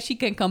 okay, she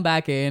can come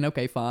back in.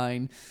 Okay,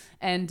 fine.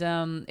 And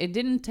it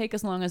didn't take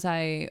as long as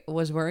I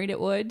was worried it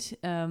would.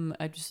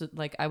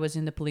 I was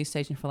in the police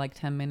station for like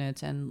 10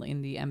 minutes and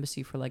in the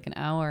embassy for like an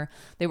hour.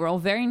 They were all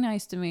very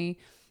nice to me.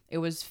 It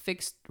was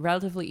fixed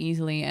relatively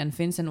easily, and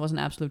Vincent was an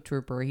absolute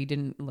trooper. He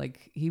didn't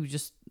he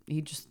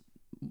just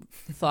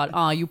thought,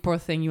 oh, you poor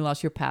thing, you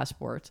lost your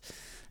passport.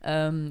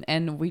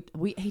 And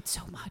we ate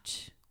so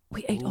much.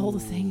 We ate all the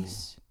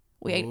things.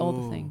 We ate all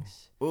the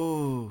things.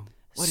 Ooh.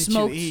 What did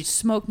you eat?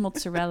 Smoked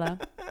mozzarella.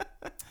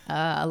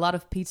 A lot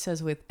of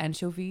pizzas with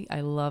anchovy.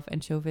 I love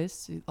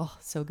anchovies. Oh,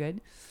 so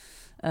good.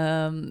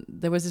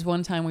 There was this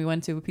one time we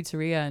went to a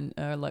pizzeria and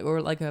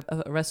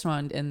a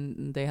restaurant,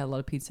 and they had a lot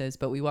of pizzas.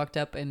 But we walked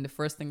up, and the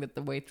first thing that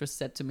the waitress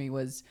said to me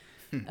was,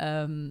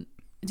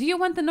 "Do you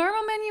want the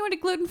normal menu or the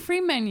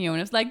gluten-free menu?"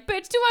 And it's like,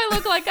 "Bitch, do I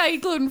look like I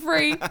eat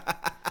gluten-free?"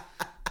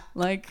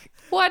 Like,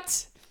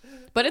 what?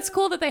 But it's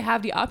cool that they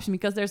have the option,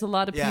 because there's a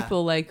lot of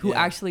people who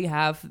actually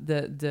have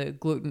the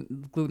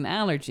gluten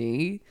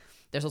allergy.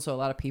 There's also a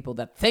lot of people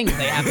that think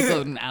they have a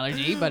gluten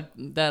allergy, but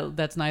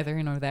that's neither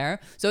here nor there.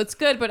 So it's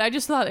good, but I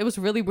just thought it was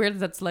really weird.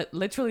 That's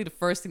literally the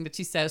first thing that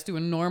she says to a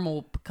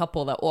normal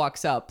couple that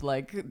walks up.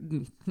 Like,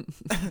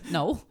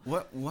 no.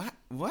 What?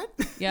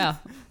 Yeah.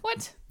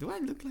 What? Do I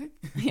look like?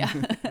 Yeah.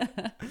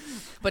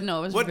 But no,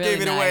 it was what really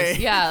gave it nice. away?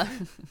 Yeah.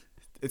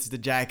 It's the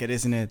jacket,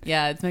 isn't it?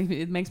 Yeah,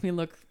 it makes me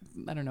look,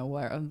 I don't know,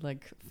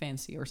 like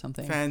fancy or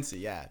something. Fancy,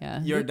 yeah. Yeah.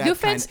 You're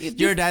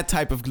that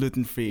type of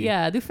gluten-free.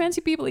 Yeah. Do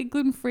fancy people eat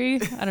gluten-free?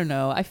 I don't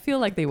know. I feel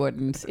like they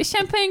wouldn't. Is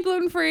champagne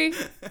gluten-free?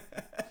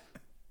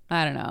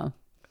 I don't know.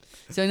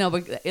 So no,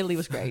 but Italy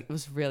was great. It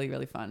was really,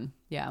 really fun.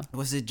 Yeah.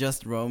 Was it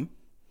just Rome?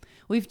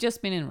 We've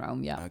just been in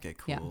Rome. Yeah. Okay,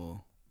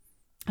 cool.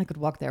 Yeah. I could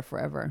walk there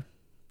forever.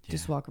 Yeah.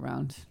 Just walk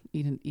around,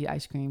 eat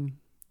ice cream,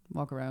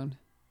 walk around.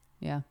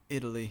 Yeah.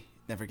 Italy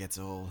never gets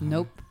old. Huh?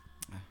 Nope.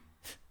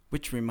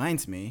 Which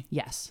reminds me.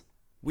 Yes.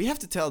 We have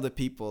to tell the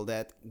people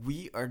that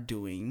we are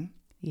doing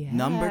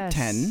number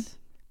 10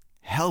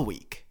 Hell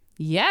Week.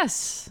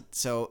 Yes.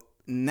 So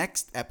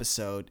next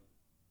episode,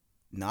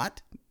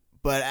 not,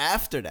 but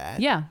after that,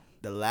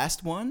 the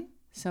last one.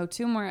 So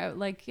 2 more,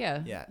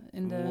 Yeah.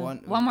 In the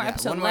one more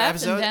episode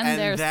left, and then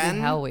there's the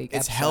Hell Week.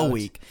 It's Hell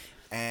Week,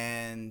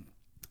 and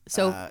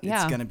so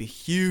it's gonna be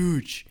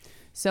huge.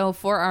 So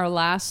for our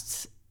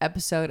last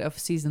episode of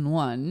season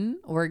 1,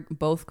 we're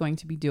both going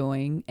to be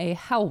doing a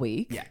Hell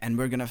Week. Yeah, and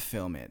we're gonna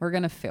film it.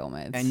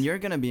 And you're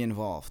gonna be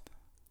involved.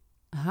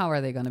 How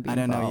are they gonna be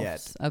involved? I don't know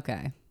yet.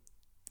 Okay.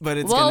 But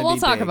it's we'll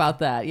talk about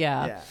that.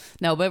 Yeah.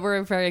 No, but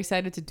we're very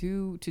excited to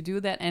do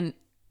that, and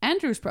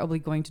Andrew's probably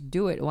going to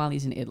do it while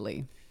he's in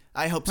Italy.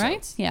 I hope so.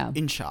 Right? Yeah.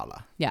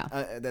 Inshallah. Yeah.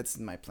 That's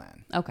my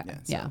plan. Okay.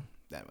 Yeah. So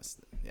that was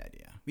the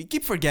idea. We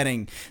keep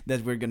forgetting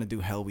that we're gonna do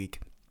Hell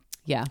Week.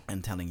 Yeah.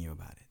 And telling you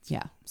about it.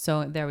 Yeah.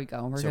 So there we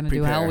go. We're going to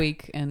do Hell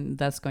Week, and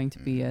that's going to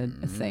be a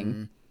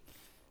thing.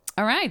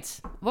 All right.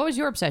 What was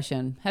your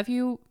obsession?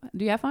 Do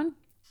you have one?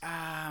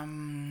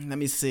 Let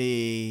me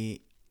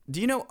see.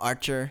 Do you know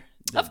Archer?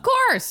 Of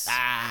course.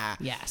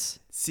 Yes.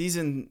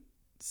 Season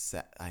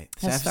 7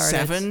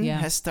 started,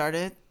 has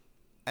started,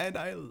 and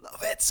I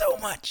love it so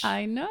much.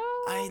 I know.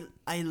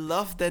 I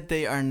love that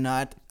they are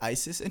not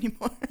ISIS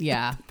anymore.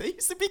 Yeah. They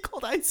used to be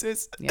called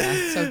ISIS.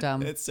 Yeah, so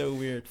dumb. It's so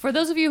weird. For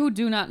those of you who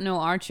do not know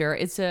Archer,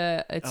 it's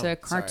a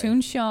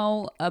cartoon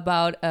show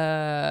about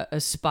a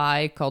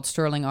spy called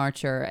Sterling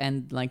Archer,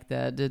 and like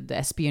the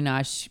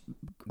espionage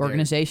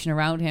organization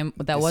around him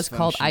that was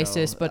called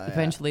ISIS, but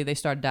eventually they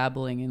start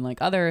dabbling in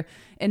like other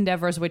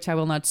endeavors, which I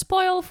will not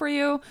spoil for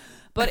you.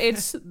 But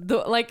it's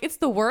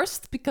the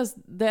worst, because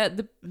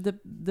the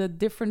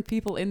different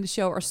people in the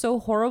show are so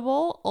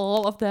horrible,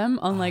 all of them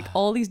on like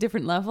all these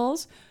different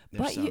levels.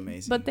 They're so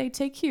amazing. But they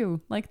take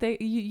you, like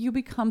you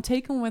become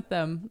taken with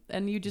them,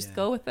 and you just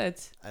go with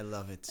it. I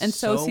love it. And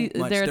so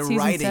they're at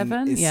season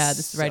 7. Yeah,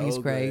 this writing is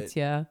great. Good.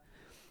 Yeah.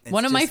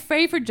 One of my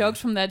favorite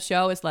jokes from that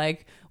show is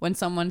like when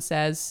someone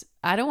says,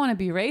 "I don't want to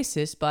be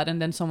racist, but,"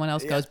 and then someone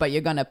else goes, "But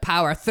you're gonna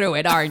power through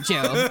it, aren't you?"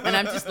 And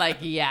I'm just like,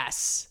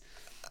 yes.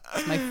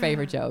 It's my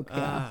favorite joke.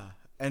 Yeah.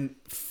 And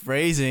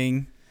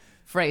phrasing.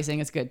 Phrasing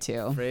is good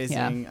too.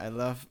 Phrasing, I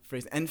love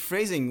phrasing. And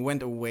phrasing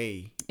went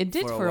away. It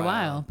did for a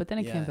while, but then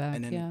it came back.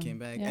 And then it came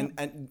back. Yeah.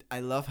 And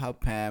I love how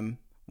Pam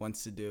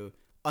wants to do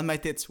 "on my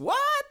tits." What?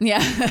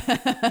 Yeah.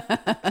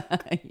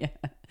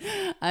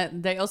 Yeah.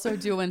 They also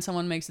do when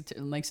someone makes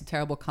a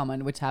terrible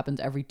comment, which happens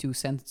every 2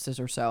 sentences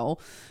or so,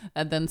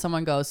 and then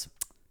someone goes,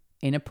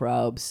 "In a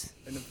probes."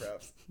 In a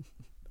probes.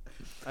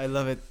 I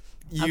love it.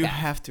 You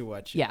have to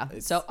watch it. Yeah.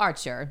 So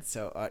Archer.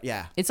 So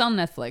yeah. It's on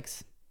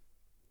Netflix.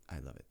 I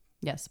love it.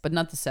 Yes, but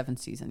not the 7th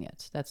season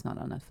yet. That's not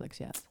on Netflix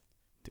yet.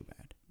 Too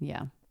bad.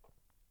 Yeah.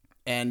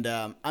 And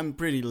I'm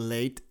pretty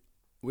late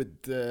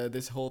with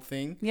this whole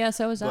thing. Yeah,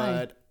 so was I.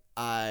 But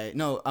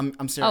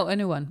I'm serious. Oh, a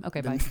new one.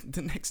 Okay, bye.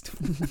 The next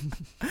one.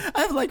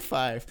 I have like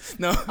 5.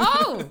 No.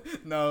 Oh.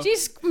 No.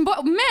 Jeez,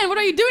 man, what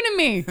are you doing to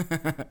me?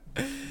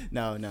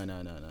 No.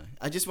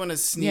 I just want to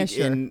sneak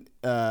in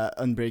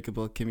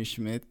Unbreakable Kimmy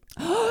Schmidt.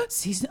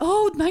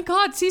 Oh my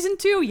God, season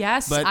 2.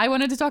 Yes, but I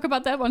wanted to talk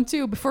about that one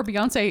too before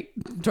Beyonce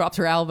dropped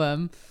her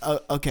album.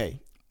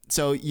 Okay,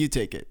 so you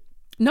take it.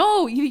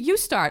 No, you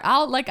start.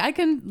 I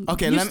can.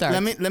 Okay,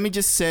 let me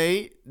just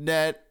say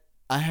that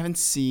I haven't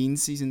seen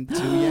season 2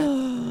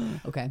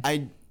 yet. Okay.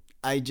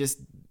 I just.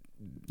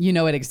 You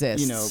know it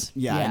exists.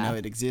 I know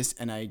it exists,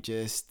 and I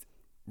just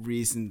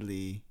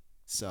recently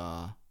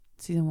saw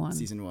Season 1.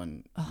 Season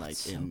 1, Oh, like it's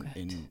so good.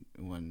 in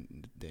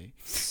one day.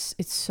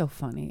 It's so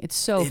funny. It's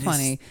so It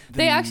funny. is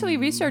They actually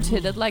researched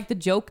it that like the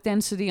joke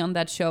density on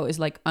that show is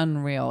like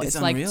unreal. It's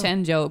like unreal.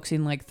 10 jokes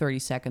in like 30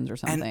 seconds or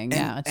something.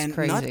 It's and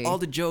crazy. not all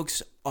the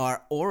jokes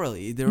are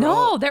orally. They're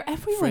all they're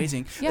everywhere.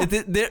 phrasing. Yeah.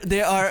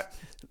 They are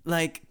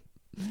like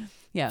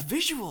Yeah.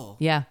 visual.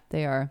 Yeah,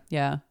 they are.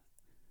 Yeah.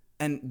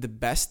 And the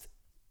best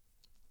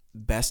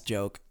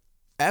joke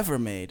ever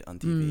made on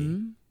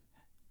TV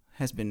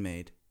has been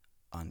made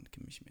on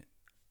Kimmy Schmidt.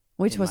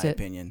 Which in was my it?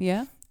 opinion.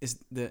 Yeah. Is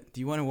do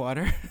you want a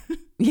water?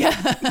 Yeah.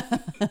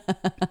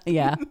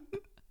 Yeah.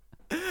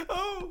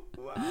 Oh,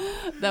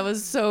 wow. That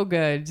was so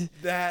good.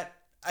 That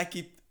I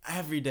keep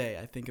every day.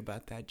 I think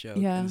about that joke.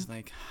 Yeah. And it's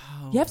like,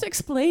 how? You have to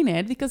explain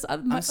it because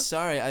I'm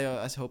sorry.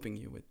 I was hoping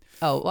you would.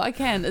 Oh, well, I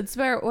can. It's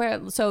where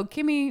so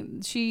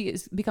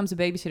Kimmy, becomes a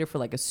babysitter for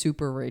like a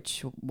super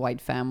rich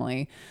white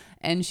family.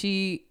 And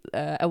she,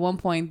 at one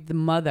point, the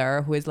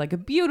mother, who is like a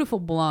beautiful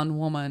blonde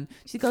woman,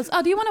 she goes,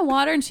 "Oh, do you want a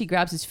water?" And she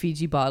grabs this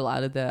Fiji bottle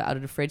out of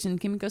the fridge.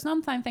 And Kimmy goes, "No,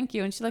 I'm fine, thank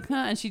you." And she's like, "Huh?"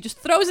 And she just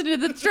throws it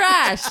into the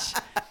trash.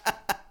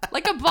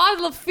 Like a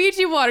bottle of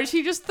Fiji water.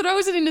 She just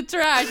throws it in the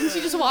trash. And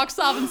she just walks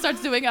off and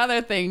starts doing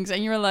other things.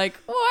 And you're like,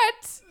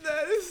 what?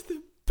 That is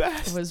the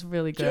best. It was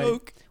really good.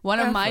 Joke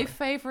One of my ever.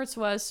 favorites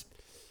was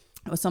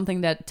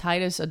something that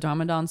Titus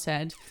Adromedon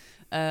said.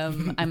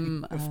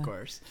 Of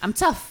course. I'm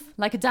tough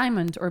like a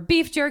diamond or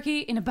beef jerky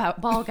in a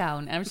ball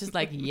gown. And I was just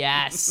like,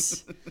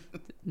 yes.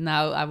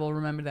 Now I will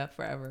remember that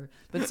forever.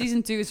 But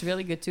season 2 is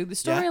really good too. The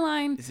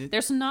storyline,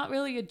 there's not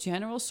really a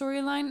general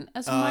storyline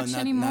as much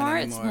anymore.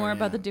 It's more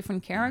about the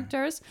different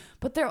characters.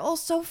 But they're all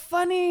so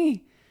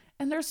funny.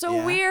 And they're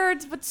so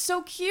weird, but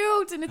so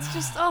cute. And it's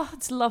just,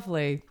 it's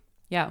lovely.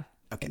 Yeah.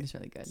 Okay. It's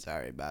really good.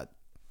 Sorry about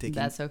taking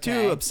That's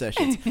okay. 2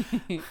 obsessions.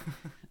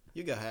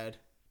 You go ahead.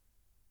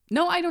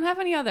 No, I don't have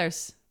any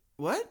others.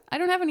 What? I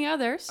don't have any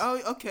others.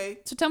 Oh, okay.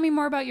 So tell me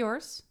more about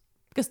yours.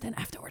 Because then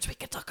afterwards we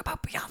can talk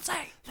about Beyonce.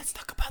 Let's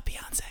talk about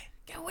Beyonce.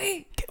 Can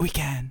we? We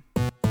can.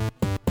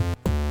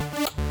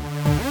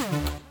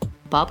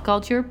 Pop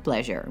culture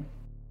pleasure.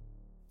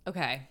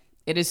 Okay.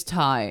 It is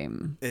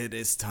time It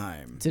is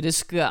time. to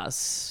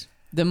discuss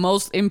the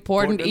most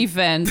important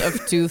event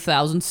of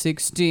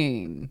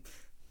 2016.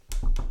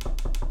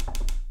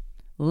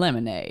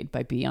 Lemonade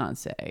by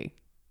Beyonce.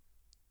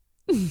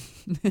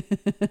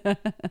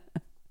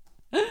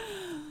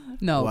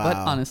 No, but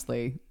Wow.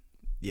 honestly,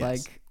 Yes.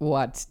 like,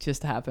 what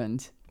just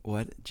happened?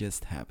 What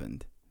just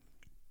happened?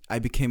 I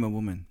became a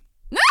woman.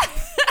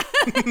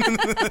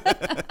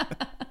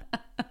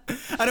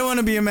 I don't want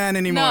to be a man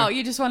anymore. No,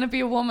 you just want to be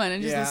a woman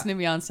and just Yeah. listen to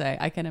Beyonce.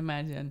 I can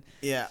imagine.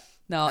 Yeah.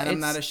 No, And I'm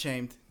it's not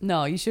ashamed.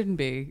 no, you shouldn't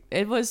be.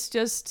 It was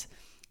just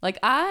like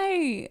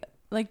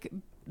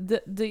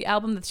the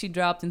album that she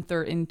dropped in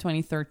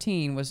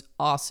 2013 was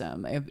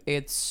awesome.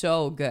 It's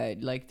so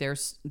good. Like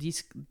there's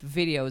these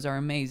videos are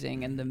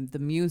amazing, and the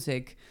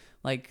music,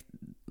 like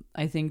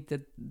I think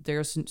that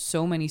there's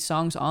so many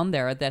songs on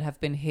there that have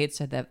been hits,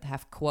 that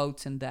have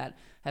quotes, and that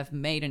have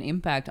made an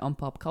impact on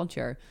pop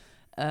culture.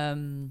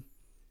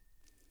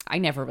 I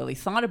never really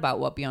thought about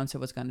what Beyonce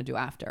was going to do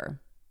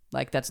after.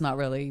 Like that's not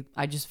really.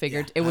 I just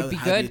figured it would be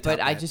how do you good, but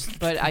top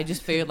I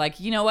just figured like,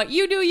 you know what,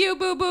 you do you,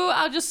 boo boo.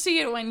 I'll just see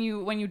it when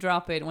you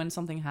drop it, when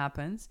something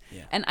happens.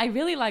 Yeah. And I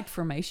really liked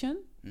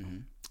Formation. Mm-hmm.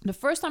 The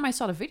first time I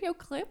saw the video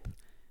clip,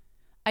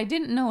 I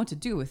didn't know what to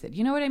do with it.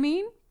 You know what I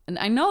mean? And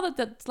I know that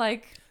that's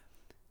like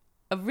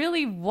a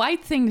really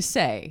white thing to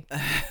say.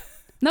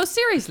 No,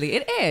 seriously,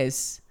 it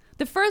is.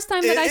 The first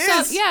time that I saw,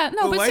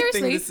 but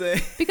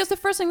seriously, because the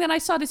first thing that I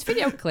saw this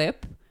video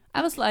clip,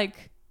 I was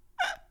like,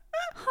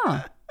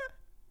 huh,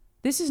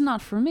 this is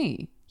not for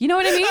me. You know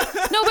what I mean?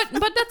 No,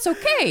 but that's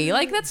okay.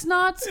 Like that's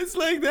not. It's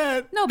like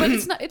that. No, but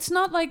it's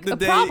not like a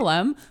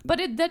problem.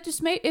 But it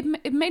just made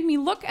me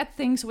look at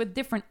things with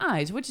different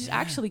eyes, which is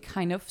actually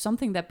kind of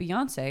something that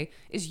Beyonce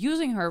is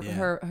using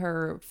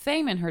her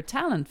fame and her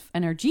talent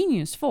and her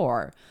genius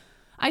for.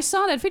 I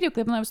saw that video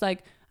clip and I was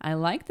like, I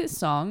like this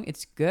song.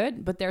 It's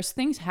good, but there's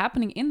things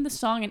happening in the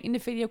song and in the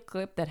video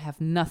clip that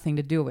have nothing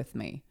to do with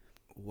me.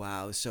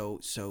 Wow. So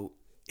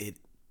it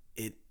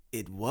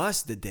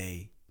was the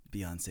day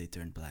Beyonce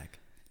turned black.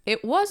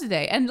 It was a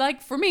day. And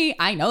like for me,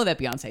 I know that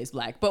Beyonce is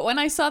black. But when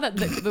I saw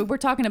that we're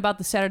talking about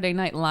the Saturday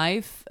Night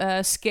Live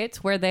skit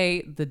where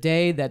the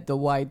day that the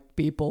white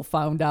people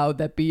found out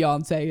that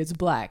Beyonce is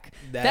black.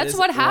 That's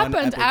what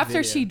happened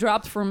after she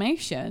dropped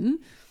Formation.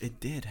 It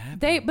did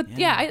happen.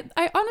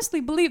 I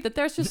honestly believe that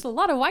there's just a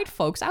lot of white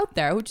folks out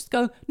there who just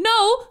go,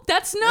 no,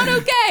 that's not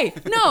okay.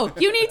 No,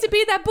 you need to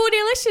be that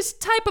bootylicious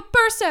type of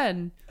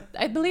person.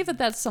 I believe that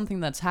that's something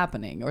that's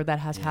happening or that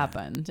has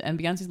happened. And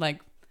Beyonce's like,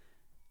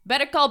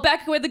 better call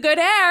back with the good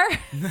hair.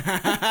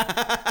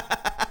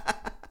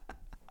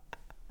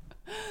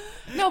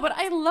 No, but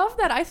I love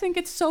that. I think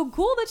it's so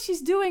cool that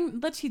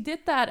she did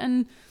that.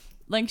 And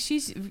like,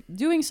 she's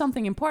doing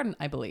something important,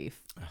 I believe.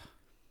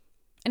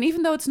 And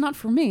even though it's not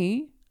for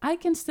me, I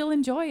can still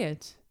enjoy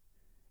it.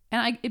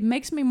 And it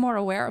makes me more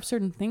aware of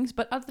certain things.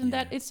 But other than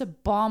that, it's a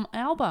bomb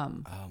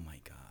album. Oh my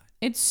God.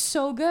 It's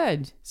so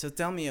good. So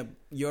tell me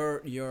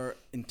your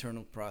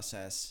internal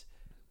process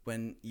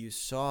when you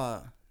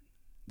saw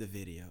the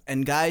video.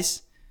 And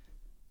guys,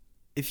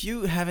 if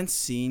you haven't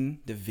seen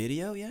the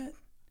video yet,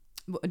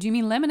 Do you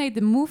mean Lemonade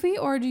the movie,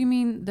 or do you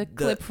mean the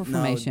clip for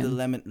Formation? No,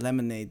 the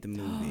Lemonade the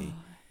movie.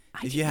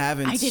 If you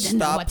haven't, I didn't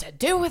know what to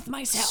do with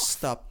myself.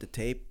 Stop the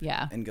tape.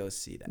 Yeah. And go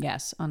see that.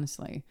 Yes,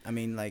 honestly. I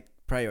mean, like,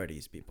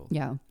 priorities, people.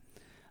 Yeah.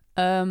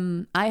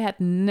 I had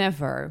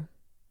never,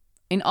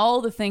 in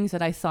all the things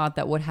that I thought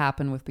that would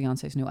happen with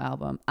Beyonce's new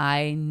album,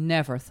 I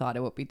never thought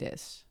it would be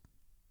this.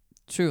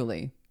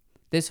 Truly.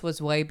 This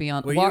was way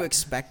beyond. Were you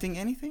expecting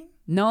anything?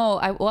 No,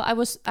 I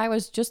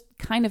was just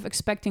kind of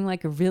expecting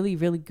like a really,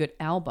 really good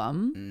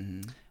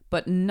album,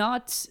 but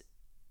not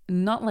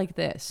like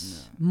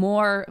this.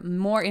 No.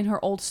 More in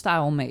her old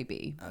style,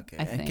 maybe. Okay.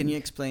 I think. And can you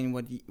explain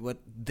what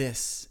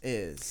this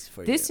is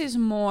for you? This is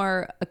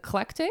more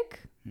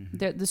eclectic.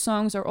 The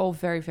songs are all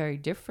very, very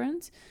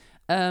different.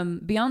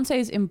 Beyonce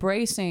is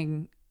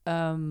embracing.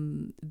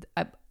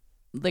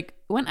 Like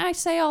when I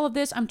say all of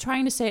this, I'm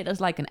trying to say it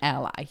as like an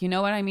ally. You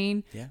know what I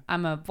mean? Yeah.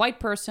 I'm a white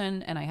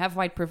person and I have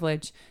white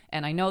privilege,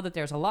 and I know that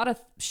there's a lot of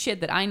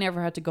shit that I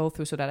never had to go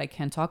through so that I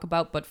can talk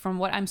about. But from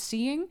what I'm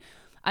seeing,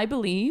 I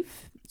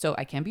believe, so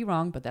I can be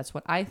wrong, but that's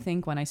what I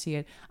think when I see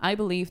it. I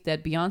believe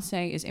that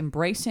Beyonce is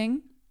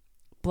embracing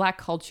Black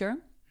culture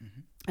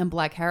and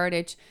Black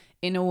heritage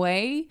in a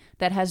way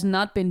that has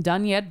not been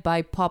done yet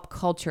by pop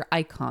culture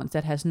icons,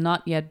 that has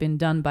not yet been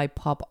done by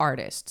pop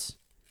artists.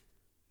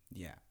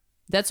 Yeah.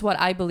 That's what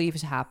I believe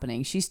is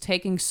happening. She's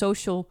taking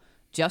social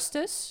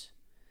justice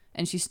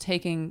and she's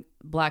taking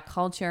Black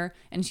culture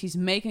and she's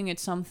making it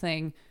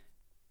something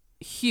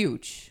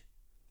huge.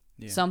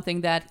 Yeah. Something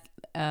that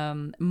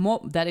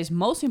that is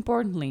most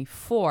importantly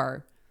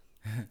for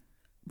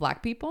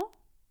Black people.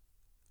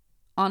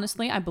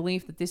 Honestly, I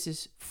believe that this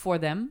is for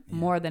them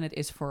more than it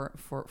is for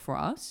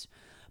us.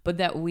 But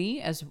that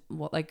we as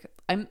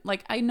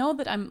I know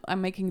that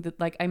I'm making that,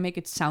 like, I make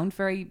it sound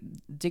very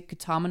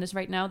dichotomous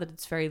right now, that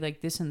it's very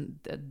like this and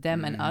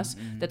them and us.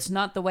 That's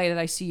not the way that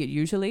I see it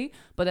usually,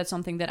 but that's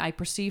something that I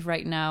perceive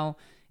right now.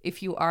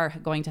 If you are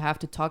going to have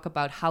to talk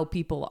about how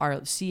people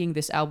are seeing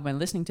this album and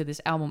listening to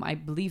this album, I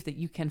believe that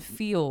you can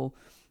feel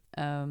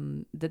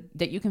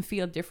that you can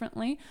feel it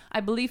differently.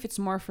 I believe it's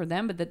more for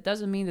them, but that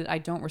doesn't mean that I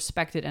don't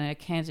respect it and I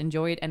can't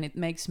enjoy it, and it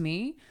makes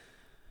me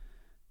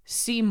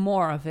see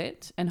more of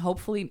it, and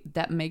hopefully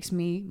that makes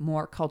me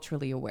more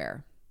culturally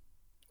aware.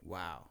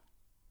 Wow.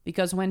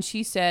 Because when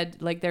she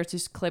said, like, there's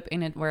this clip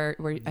in it where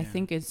I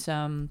think it's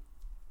Martin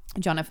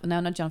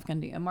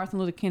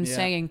Luther King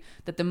saying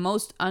that the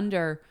most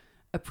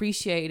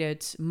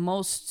underappreciated, the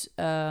most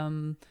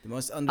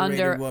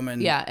underrated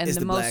woman, and is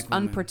the most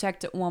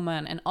unprotected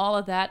woman, and all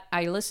of that.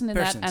 I listen to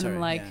that and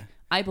I'm like,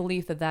 I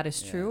believe that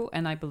is true,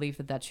 and I believe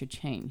that should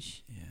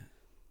change. Yeah.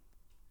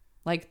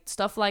 Like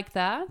stuff like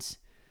that.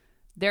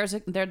 There's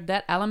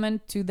that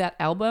element to that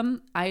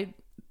album. I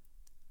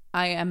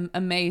am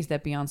amazed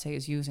that Beyonce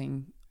is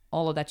using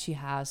all of that she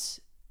has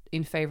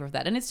in favor of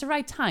that, and it's the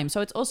right time.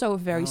 So it's also a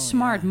very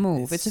smart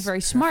move. It's a very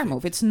smart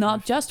move. It's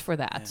not just for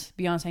that.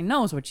 Yeah. Beyonce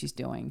knows what she's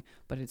doing,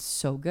 but it's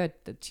so good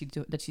that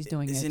she's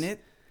doing it. Isn't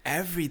it?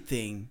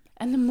 Everything.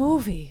 And the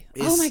movie.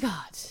 Oh my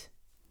God.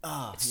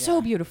 Oh, it's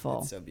so beautiful.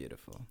 It's so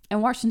beautiful.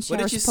 And Washington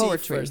Sheriff's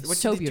poetry. First? What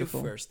so did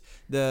beautiful. You first?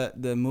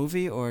 The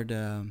movie or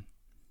the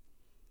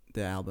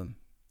album?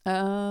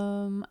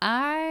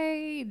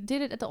 I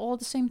did it all at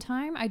the same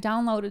time. I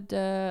downloaded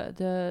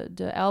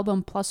the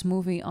album plus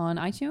movie on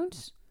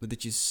iTunes. But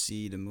did you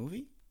see the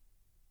movie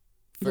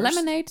first?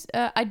 Lemonade.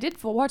 I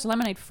did watch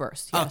Lemonade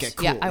first. Yes. Okay,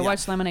 cool. Yeah, I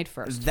watched Lemonade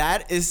first.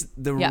 That is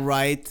the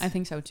right. I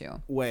think so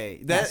too.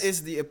 Way. That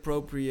is the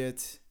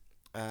appropriate.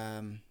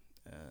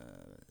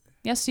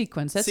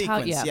 Sequence. That's how.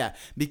 Yeah.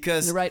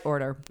 Because the right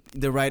order.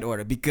 The right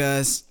order,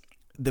 because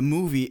the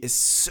movie is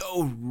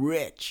so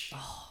rich,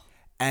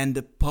 and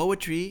the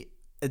poetry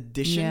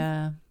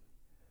edition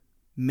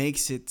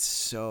makes it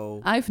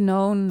so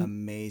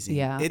amazing.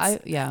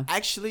 Yeah,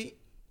 actually,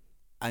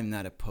 I'm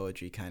not a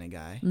poetry kind of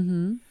guy,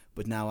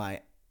 but now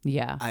I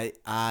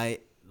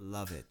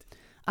love it.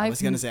 I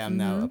was gonna say I'm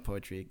now a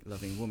poetry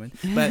loving woman,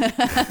 but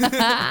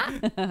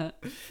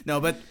no,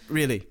 but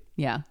really,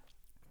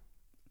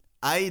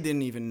 I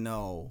didn't even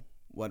know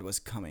what was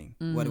coming,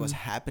 what was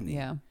happening.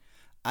 Yeah,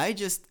 I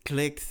just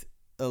clicked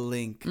a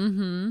link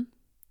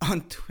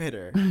on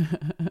Twitter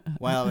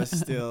while I was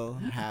still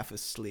half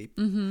asleep.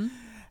 And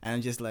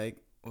I'm just like,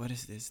 what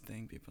is this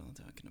thing people are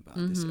talking about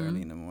this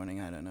early in the morning?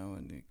 I don't know.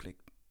 And you click,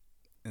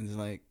 and it's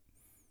like,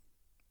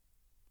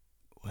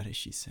 what is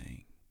she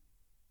saying?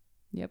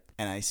 Yep.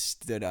 And I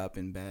stood up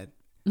in bed,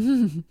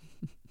 and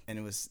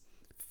it was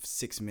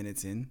 6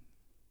 minutes in,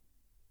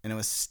 and I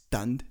was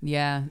stunned.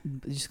 Yeah,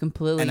 just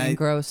completely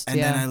engrossed. And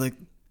then I looked,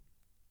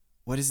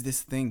 what is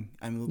this thing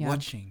I'm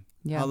watching?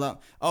 Yeah. How long?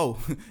 Oh,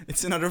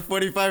 it's another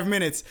 45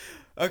 minutes.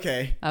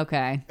 Okay.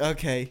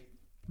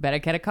 Better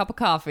get a cup of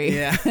coffee.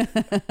 Yeah.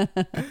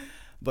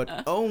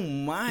 But oh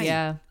my,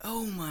 Yeah.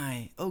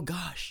 oh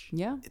gosh,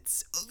 Yeah.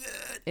 it's so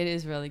good. It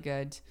is really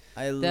good.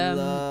 I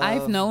love.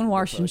 I've known the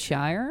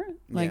Warshensshire,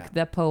 like Yeah.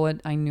 that poet.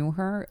 I knew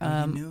her.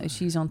 Oh, you knew her.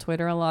 She's on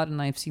Twitter a lot, and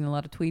I've seen a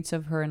lot of tweets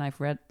of her, and I've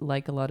read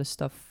like a lot of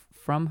stuff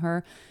from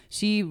her.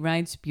 She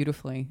writes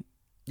beautifully.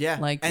 Yeah,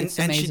 Like, and it's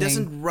and she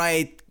amazing. doesn't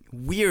write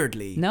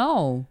weirdly.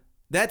 No,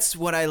 That's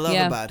what I love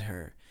Yeah. about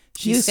her.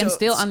 You can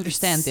still it's-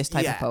 understand this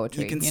type of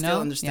poetry, You can you still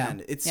know? understand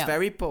Yeah. it. It's Yeah.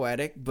 very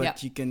poetic,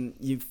 but Yeah.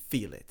 you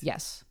feel it.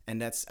 yes,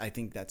 And I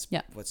think that's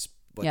Yeah. what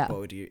Yeah.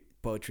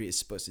 poetry is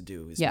supposed to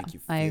do, is Yeah, make you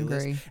I feel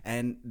agree. this.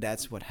 And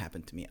that's what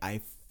happened to me.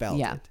 I felt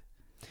Yeah. it.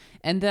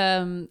 and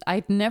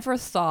I'd never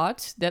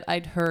thought that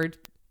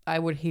I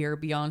would hear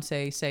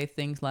Beyonce say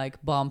things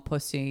like "bomb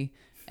pussy"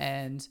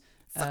 and.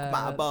 Suck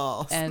my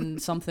balls. And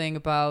something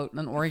about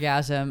an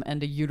orgasm and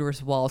the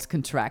uterus walls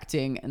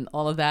contracting and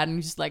all of that, and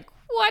you're just like,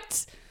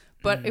 what?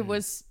 But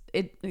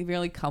it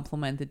really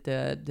complemented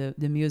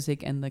the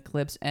music and the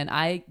clips, and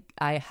I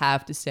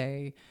have to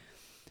say,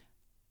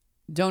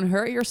 don't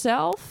hurt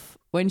yourself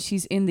when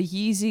she's in the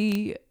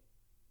Yeezy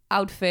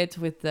outfit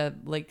with the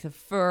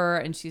fur,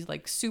 and she's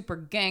like super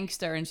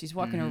gangster, and she's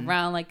walking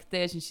around like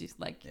this, and she's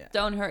like,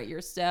 don't hurt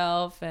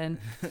yourself. And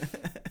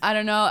I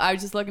don't know, I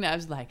was just looking at it, I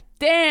was like,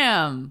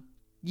 damn,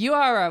 you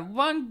are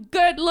one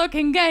good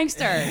looking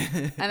gangster.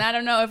 And I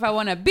don't know if I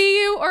want to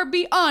be you or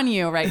be on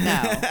you right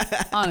now,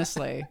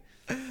 honestly.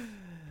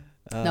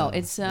 No,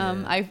 it's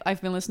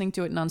I've been listening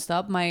to it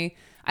nonstop.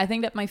 I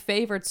think that my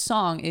favorite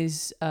song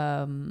is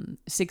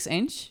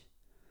 6-inch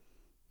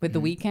with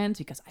The Weeknd,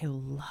 because I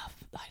love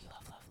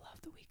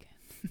The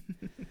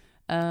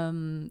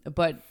Weeknd.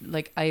 But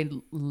like I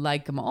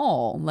like them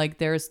all. Like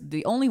there's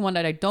the only one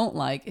that I don't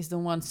like is the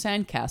one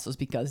Sandcastles,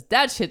 because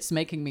that shit's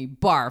making me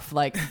barf.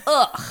 Like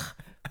ugh.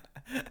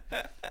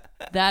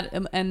 That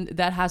and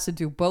that has to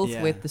do both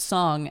Yeah. with the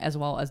song as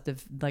well as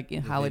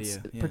how it's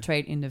video, yeah.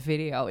 portrayed in the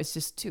video. It's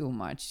just too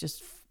much.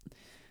 Just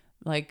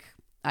like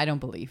I don't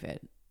believe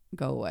it.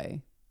 Go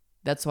away.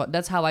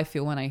 That's how I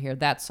feel when I hear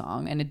that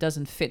song, and it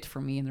doesn't fit for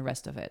me in the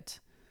rest of it.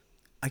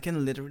 I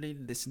can literally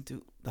listen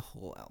to the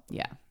whole album.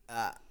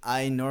 Yeah.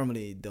 I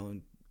normally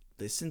don't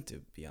listen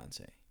to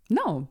Beyonce.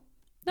 No.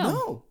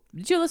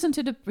 Did you listen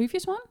to the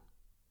previous one?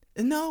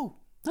 No.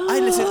 I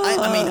listen.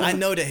 I mean, I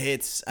know the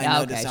hits. I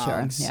know the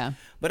songs. Sure. Yeah.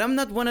 But I'm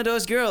not one of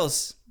those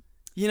girls.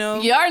 You know.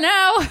 You are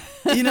now.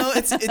 You know,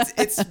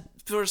 it's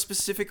for a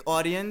specific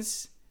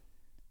audience.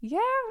 Yeah,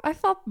 I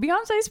thought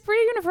Beyonce is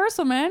pretty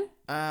universal, man.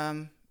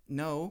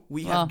 No,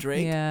 we have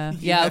Drake. Yeah. You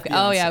Yeah. have Okay.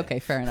 Oh, yeah. Beyonce. Okay.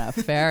 Fair enough.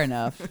 Fair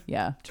enough.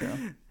 Yeah.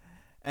 True.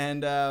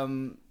 And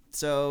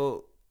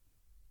so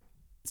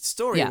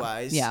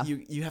story-wise, Yeah.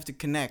 you have to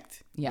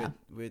connect Yeah.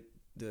 with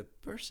the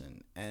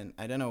person, and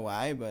I don't know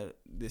why, but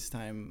this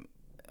time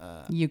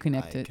You I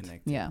connected.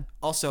 connected. Yeah.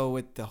 Also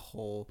with the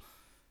whole,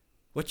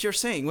 what you're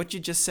saying, what you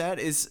just said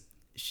is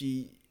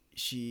she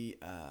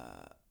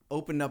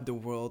opened up the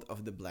world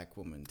of the black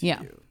woman to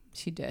Yeah. you.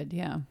 She did.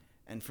 Yeah.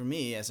 And for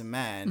me as a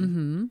man,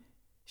 Mm-hmm.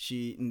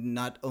 she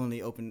not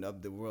only opened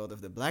up the world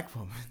of the black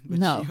woman, but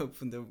No. she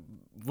opened the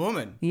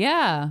woman.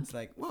 Yeah. It's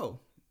like, whoa,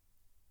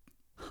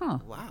 Huh.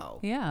 wow.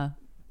 Yeah.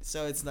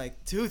 So it's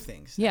like two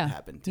things Yeah. that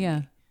happened to Yeah.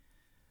 me.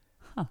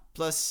 Huh.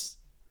 Plus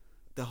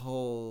the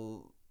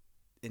whole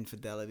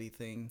infidelity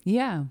thing,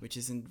 Yeah. which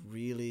isn't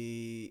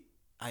really.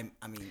 I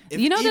mean, if,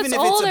 You know, even that's if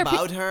all it's their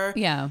about her,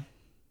 Yeah.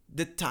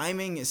 the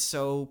timing is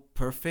so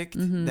perfect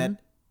Mhm.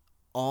 that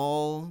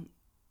all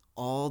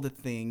the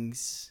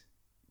things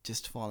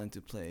just fall into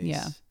place.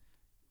 Yeah.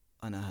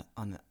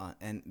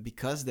 And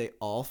because they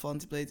all fall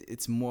into place,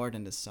 it's more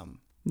than the sum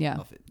Yeah.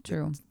 of it.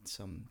 True. The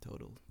sum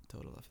total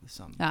of the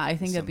sum. I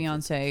think the that sum of it.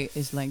 Beyonce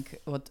is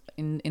like what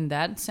in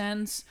that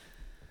sense,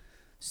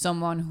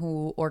 someone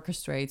who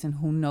orchestrates and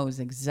who knows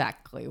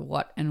exactly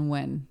what and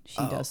when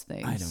she does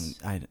things.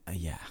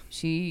 Yeah.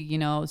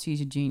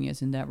 She's a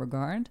genius in that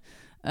regard.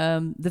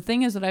 The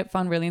thing is that I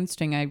found really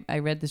interesting. I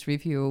read this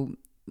review,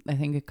 I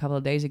think a couple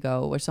of days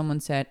ago, where someone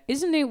said,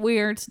 "Isn't it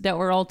weird that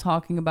we're all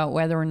talking about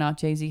whether or not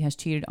Jay-Z has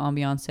cheated on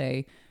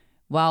Beyonce,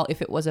 while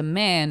if it was a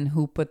man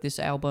who put this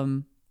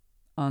album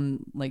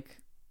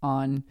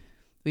on,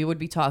 we would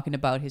be talking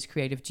about his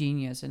creative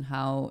genius and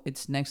how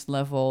it's next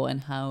level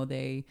and how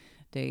they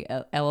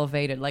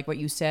elevate it. Like what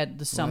you said,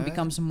 the sum What?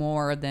 becomes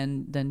more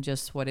than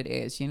just what it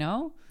is, you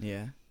know?"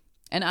 Yeah.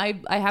 And I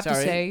have to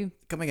Sorry. say,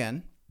 Come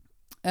again.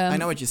 I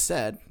know what you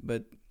said,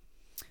 but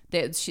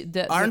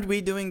aren't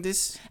we doing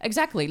this?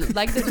 exactly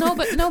like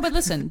but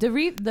listen,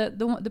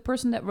 the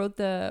person that wrote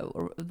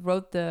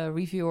the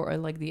review or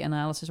like the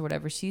analysis or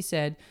whatever, she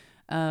said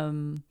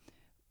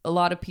a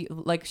lot of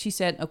people, like she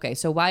said, okay,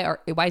 so why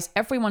is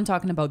everyone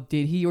talking about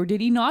did he or did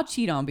he not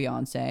cheat on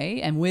Beyonce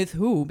and with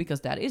who,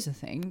 because that is a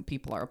thing,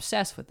 people are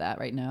obsessed with that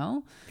right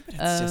now. But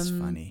it's just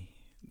funny.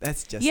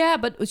 That's just Yeah,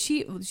 but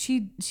she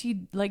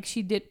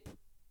did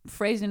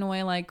phrase it in a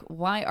way like,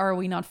 why are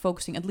we not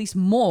focusing at least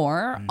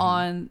more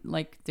on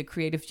like the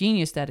creative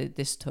genius that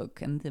this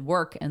took and the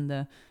work and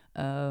the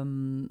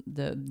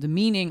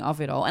meaning of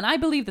it all. And I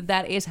believe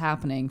that is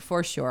happening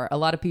for sure. A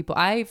lot of people,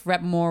 I've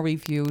read more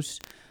reviews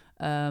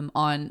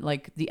on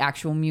like the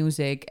actual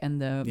music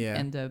and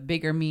the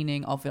bigger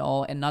meaning of it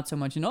all, and not so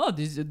much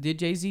did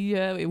Jay-Z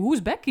who's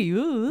Becky.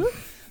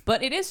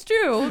 But it is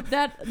true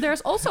that there's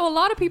also a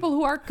lot of people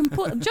who are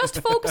just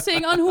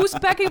focusing on who's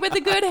Becky with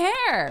the good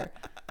hair.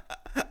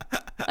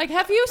 Like,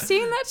 have you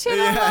seen that shit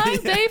online?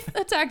 Yeah. They've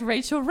attacked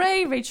Rachel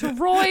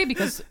Roy,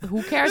 because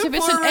who cares if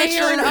it's an A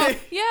or an O?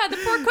 Yeah, the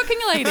poor cooking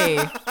lady.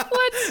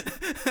 What?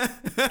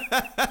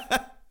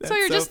 So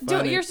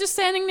you're just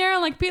standing there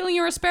and like peeling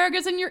your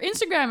asparagus, and your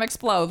Instagram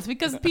explodes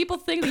because people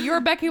think that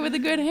you're Becky with the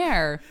good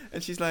hair.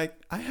 And she's like,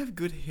 I have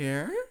good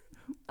hair?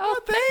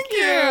 Oh, thank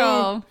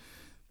you.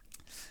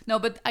 No,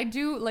 but I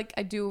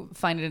do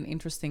find it an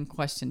interesting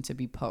question to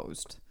be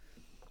posed.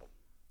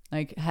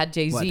 Like, had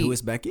Jay-Z... What, who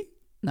is Becky?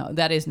 No,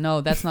 that's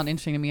not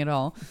interesting to me at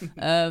all.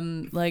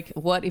 Like,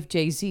 what if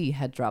Jay-Z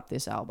had dropped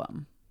this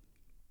album?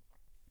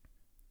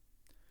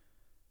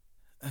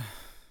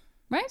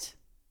 Right?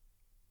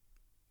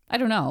 I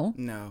don't know.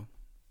 No.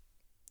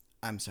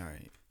 I'm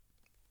sorry.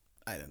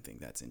 I don't think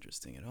that's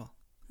interesting at all.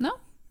 No?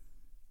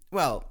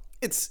 Well,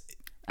 it's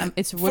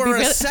for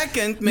a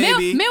second,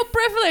 maybe. Male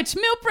privilege.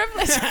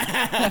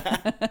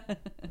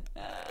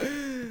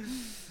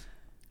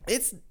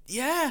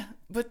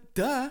 But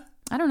duh.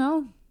 I don't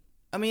know.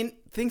 I mean,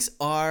 things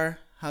are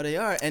how they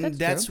are, and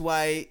that's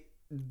why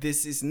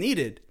this is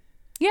needed.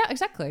 Yeah,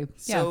 exactly.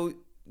 So,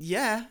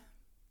 yeah.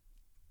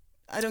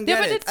 I don't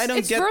get it. I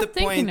don't get the point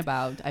thinking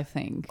about, I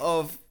think,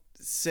 of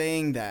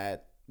saying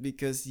that,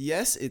 because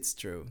yes, it's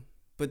true,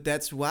 but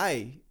that's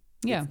why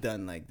it's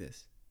done like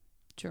this.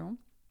 True.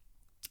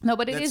 No,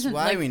 but that's isn't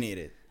why like, we need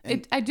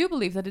it. I do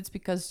believe that it's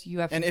because you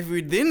have... And if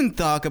we didn't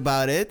talk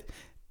about it,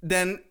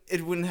 then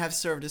it wouldn't have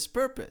served its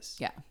purpose.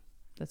 Yeah,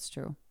 that's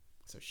true.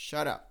 So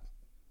shut up.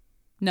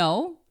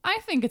 No, I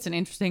think it's an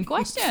interesting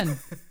question.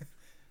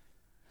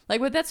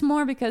 But that's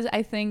more because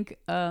I think,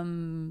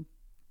 and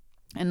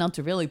not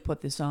to really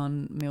put this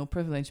on male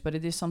privilege, but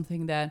it is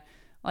something that,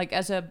 like,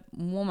 as a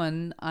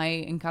woman, I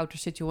encounter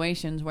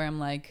situations where I'm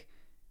like,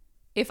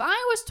 if I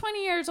was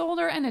 20 years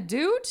older and a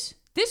dude,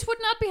 this would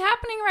not be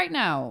happening right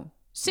now.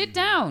 Sit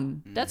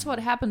down. That's what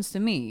happens to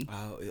me.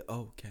 Oh,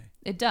 okay.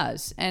 It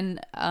does. And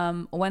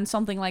when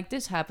something like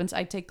this happens,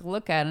 I take a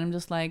look at it and I'm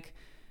just like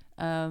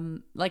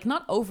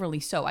not overly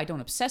so. I don't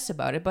obsess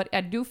about it, but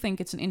I do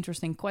think it's an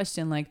interesting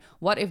question. Like,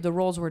 what if the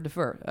roles were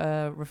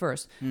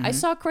reversed? Mm-hmm. I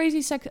saw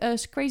Crazy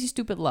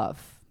Stupid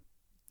Love.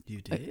 You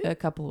did? A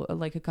couple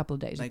of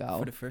days ago.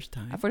 For the first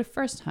time? For the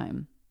first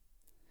time.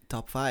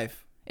 Top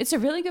 5. It's a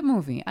really good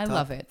movie. I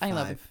love it.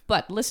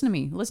 But listen to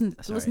me. Listen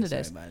to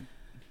this. Man.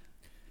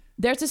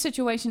 There's a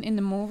situation in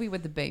the movie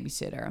with the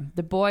babysitter.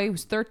 The boy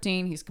who's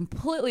 13, he's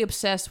completely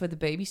obsessed with the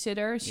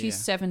babysitter. She's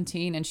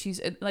 17, and she's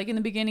like, in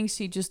the beginning,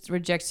 she just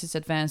rejects his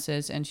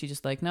advances, and she's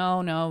just like,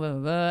 no, blah, blah,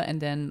 blah.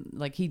 And then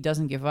like he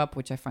doesn't give up,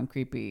 which I find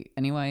creepy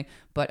anyway,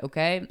 but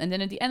okay. And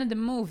then at the end of the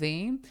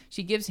movie,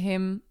 she gives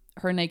him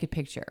her naked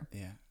picture.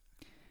 Yeah.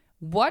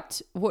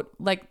 What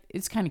like,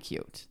 it's kind of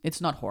cute. It's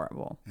not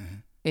horrible. Mm-hmm.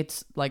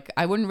 It's like,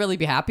 I wouldn't really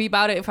be happy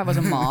about it if I was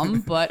a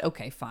mom, but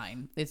okay,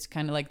 fine. It's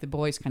kind of like the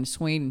boy's kind of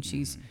sweet, and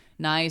she's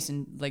nice,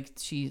 and like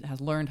she has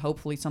learned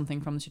hopefully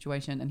something from the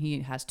situation, and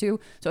he has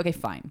too. So okay,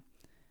 fine.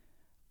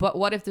 But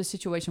what if the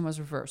situation was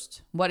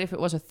reversed? What if it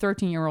was a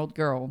 13-year-old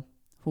girl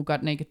who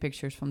got naked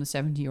pictures from the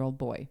 17-year-old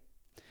boy?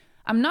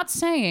 I'm not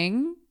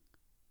saying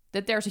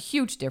that there's a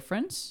huge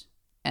difference,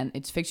 and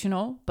it's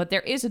fictional, but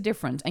there is a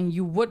difference, and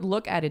you would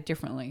look at it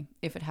differently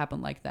if it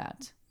happened like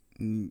that.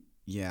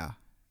 Yeah.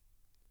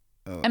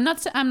 Oh. I'm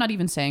not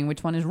even saying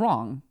which one is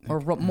wrong or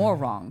more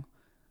wrong,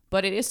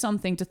 but it is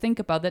something to think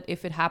about, that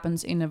if it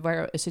happens in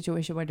a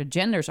situation where the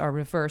genders are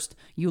reversed,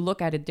 you look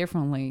at it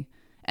differently.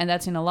 And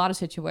that's in a lot of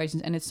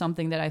situations. And it's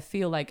something that I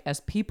feel like as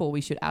people,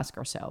 we should ask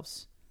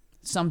ourselves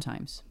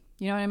sometimes.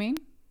 You know what I mean?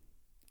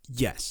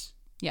 Yes.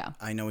 Yeah.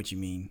 I know what you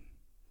mean.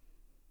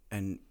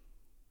 And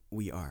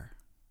we are,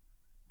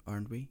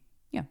 aren't we?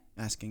 Yeah.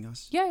 Asking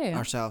us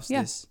ourselves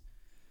this.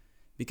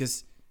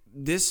 Because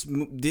this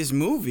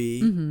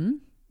movie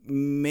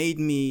made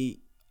me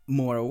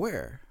more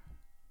aware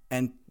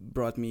and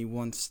brought me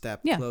one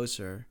step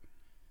closer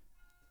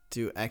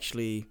to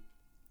actually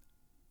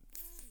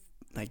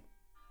like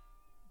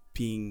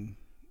being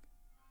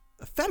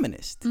a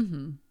feminist.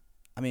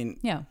 I mean,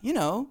 you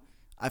know,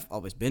 I've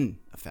always been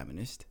a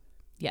feminist.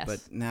 Yes, but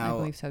now I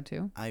believe so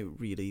too. I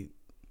really,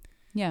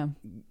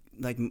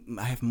 like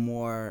I have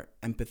more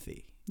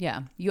empathy.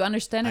 Yeah, you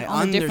understand it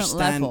on a different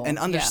level. And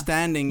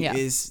understanding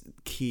is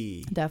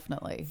key.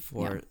 Definitely.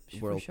 For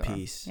world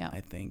peace,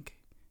 I think.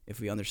 If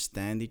we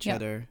understand each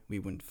other, we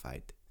wouldn't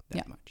fight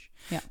that much.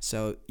 Yeah.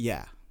 So,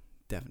 yeah,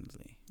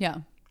 definitely. Yeah.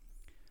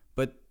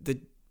 But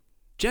the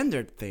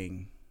gender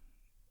thing,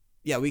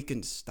 we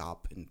can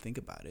stop and think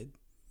about it.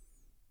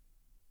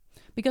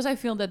 Because I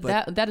feel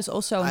that is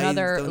also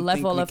another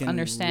level of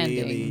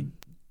understanding.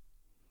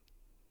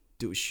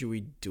 Really should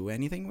we do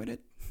anything with it?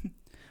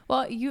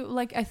 Well,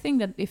 I think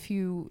that if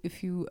you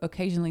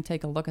occasionally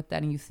take a look at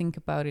that and you think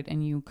about it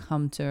and you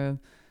come to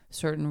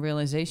certain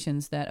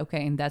realizations that,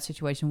 okay, in that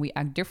situation, we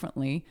act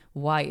differently.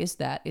 Why is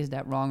that? Is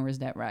that wrong or is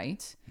that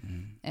right?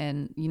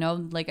 And, you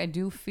know, like I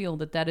do feel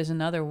that that is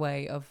another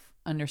way of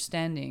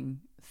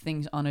understanding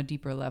things on a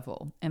deeper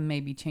level and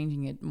maybe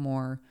changing it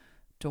more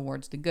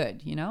towards the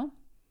good, you know?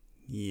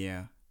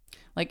 Yeah.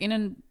 Like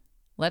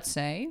let's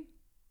say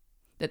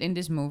that in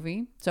this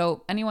movie,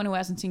 so anyone who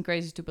hasn't seen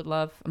Crazy Stupid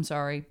Love, I'm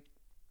sorry,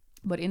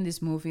 but in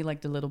this movie,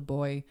 like the little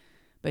boy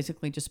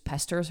basically just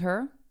pesters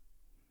her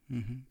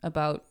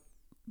about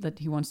that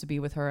he wants to be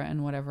with her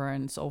and whatever,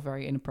 and it's all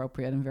very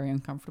inappropriate and very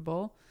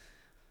uncomfortable.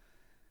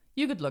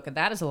 You could look at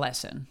that as a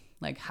lesson.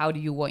 Like, how do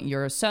you want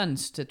your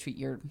sons to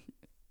treat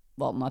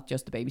well, not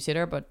just the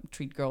babysitter, but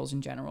treat girls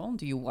in general?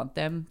 Do you want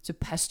them to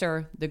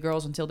pester the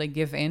girls until they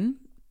give in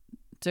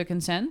to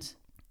consent?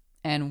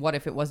 And what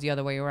if it was the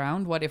other way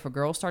around? What if a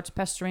girl starts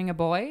pestering a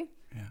boy?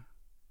 Yeah.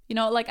 You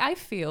know, like I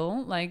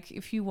feel like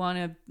if you want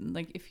to,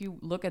 like if you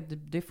look at the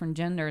different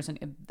genders,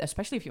 and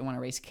especially if you want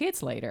to raise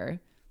kids later,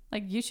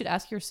 like you should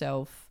ask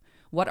yourself,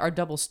 what are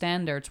double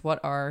standards? What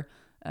are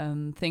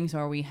things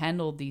are we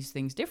handle these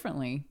things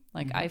differently?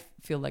 Like I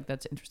feel like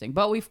that's interesting,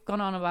 but we've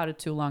gone on about it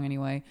too long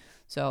anyway,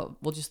 so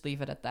we'll just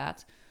leave it at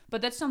that.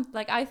 But that's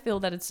like I feel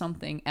that it's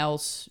something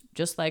else,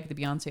 just like the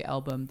Beyonce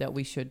album, that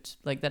we should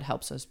like that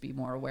helps us be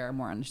more aware,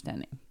 more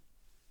understanding.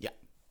 Yeah,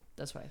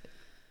 that's what I think.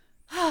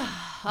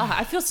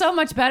 I feel so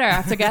much better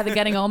after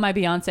getting all my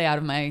Beyonce out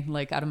of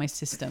my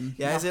system.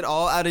 Yeah, is it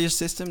all out of your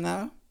system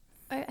now?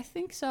 I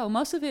think so.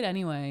 Most of it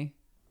anyway.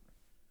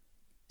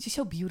 She's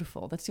so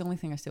beautiful. That's the only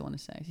thing I still want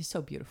to say. She's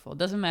so beautiful. It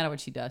doesn't matter what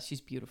she does. She's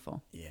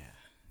beautiful. Yeah.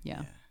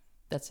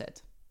 That's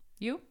it.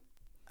 You?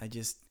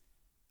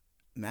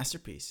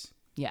 Masterpiece.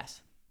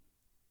 Yes.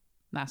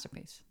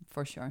 Masterpiece,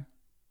 for sure.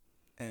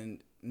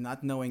 And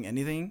not knowing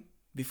anything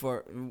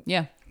before,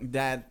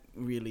 that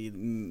really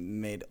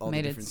made all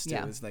the difference too.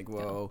 It's like,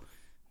 whoa,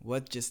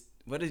 what did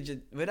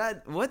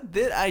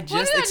I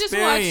just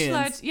experience?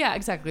 Watch? Yeah,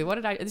 exactly.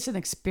 It's an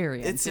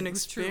experience. It's an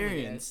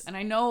experience. And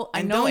I know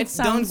it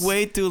sounds... Don't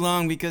wait too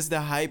long because the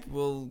hype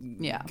will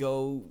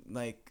go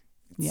like...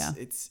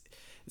 It's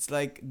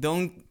like,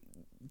 don't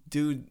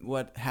do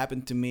what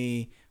happened to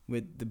me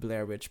with the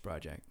Blair Witch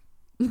Project.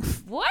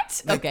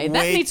 What? Like, okay,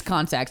 that needs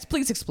context.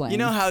 Please explain. You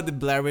know how the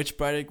Blair Witch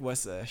Project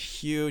was a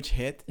huge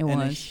hit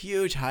a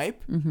huge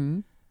hype? Mm-hmm.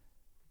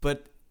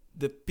 But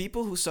the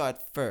people who saw it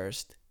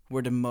first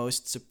were the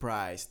most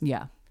surprised.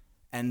 Yeah.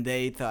 And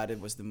they thought it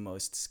was the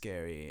most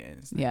scary. And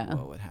it's like,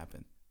 whoa, what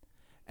happened?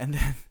 And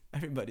then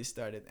everybody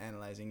started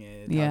analyzing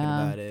it, talking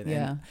about it.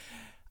 Yeah. And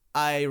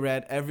I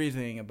read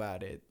everything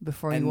about it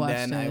before you watched it.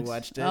 And then I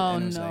watched it,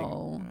 and I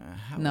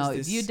was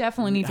like, you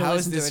definitely need to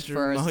listen to it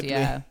first.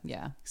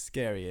 Yeah.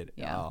 Scary at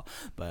all.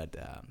 But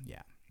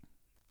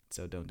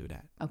so don't do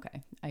that.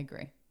 Okay, I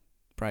agree.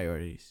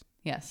 Priorities.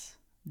 Yes,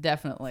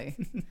 definitely.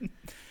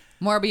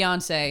 More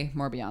Beyonce.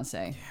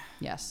 Yeah.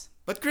 Yes.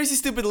 But Crazy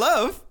Stupid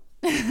Love.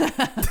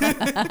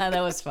 That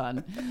was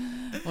fun.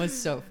 It was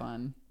so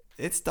fun.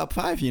 It's top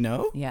 5, you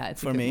know? Yeah,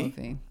 it's for a good me.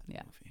 movie.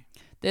 Yeah.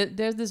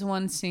 There's this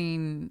one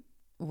scene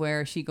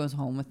where she goes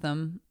home with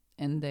them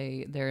and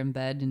they're in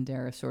bed and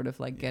they're sort of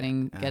like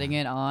getting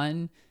it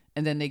on,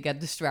 and then they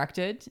get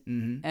distracted.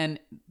 Mm-hmm. And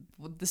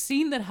the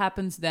scene that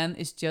happens then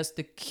is just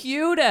the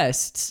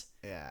cutest.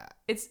 Yeah.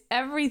 It's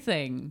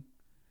everything.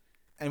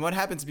 And what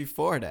happens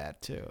before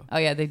that too? Oh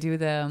yeah, they do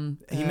the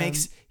he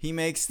makes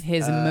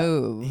his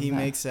move. He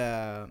makes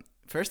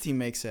first he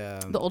makes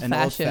the old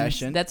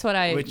fashioned. That's what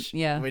which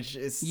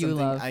is something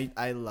love.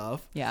 I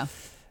love. Yeah.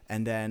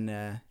 And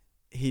then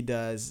he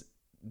does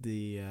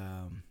the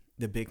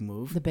big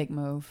move. The big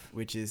move,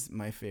 which is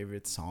my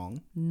favorite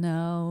song.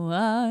 Now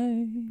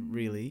I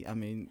really, I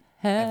mean,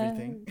 had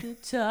everything. The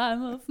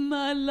time of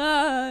my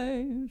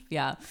life.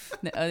 Yeah,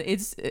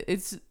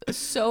 it's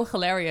so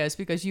hilarious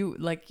because you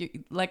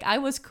I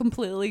was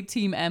completely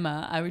team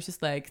Emma. I was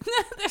just like,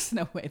 there's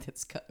no way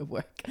that's gonna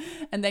work.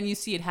 And then you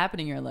see it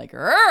happening, you're like,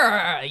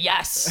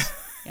 yes,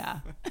 yeah.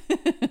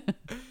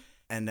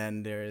 And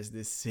then there is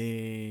this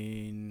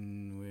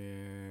scene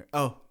where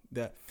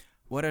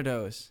what are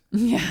those?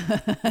 Yeah.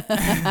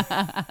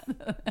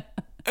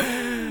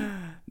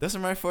 Those are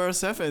my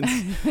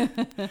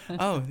 407s.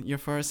 Oh, your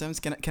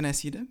 407s? Can I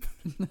see them?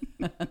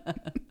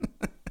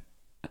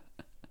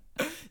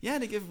 Yeah,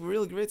 they give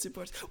real great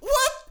support.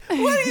 What?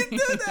 Why do you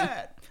do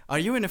that? Are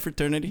you in a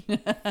fraternity?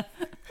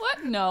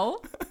 What?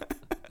 No.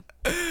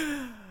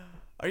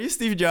 Are you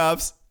Steve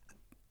Jobs?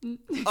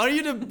 Are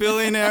you the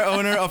billionaire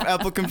owner of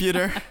Apple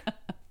Computer?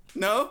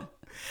 No?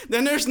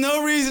 Then there's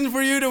no reason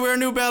for you to wear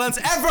New Balance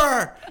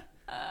ever!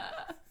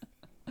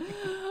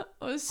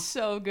 It was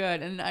so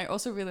good. And I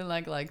also really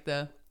like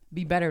the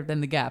be better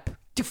than the Gap.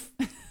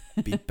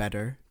 Be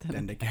better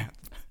than the Gap.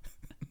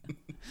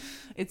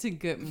 It's a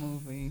good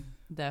movie,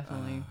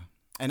 definitely.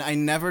 And I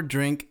never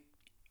drink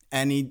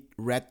any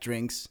red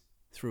drinks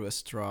through a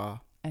straw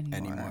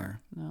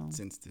anymore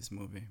since this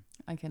movie.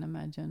 I can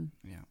imagine.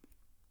 Yeah.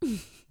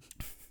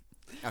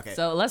 Okay.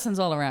 So lessons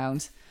all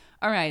around.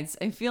 All right.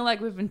 I feel like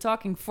we've been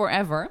talking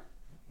forever,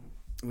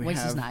 which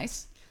is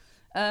nice.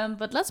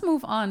 But let's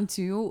move on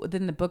to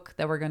then the book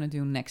that we're going to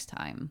do next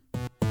time.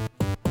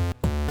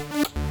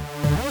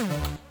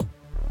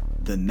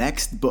 The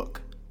next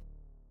book.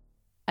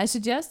 I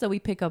suggest that we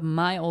pick up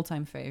my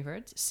all-time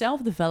favorite,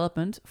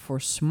 Self-Development for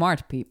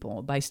Smart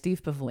People by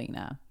Steve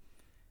Pavlina.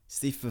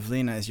 Steve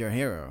Pavlina is your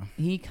hero.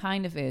 He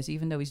kind of is,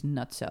 even though he's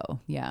not so.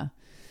 Yeah.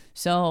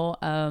 So,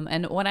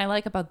 and what I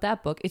like about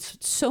that book, it's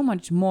so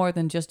much more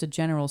than just a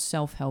general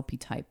self-helpy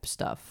type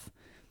stuff.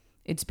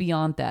 It's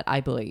beyond that,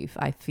 I believe,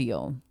 I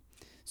feel.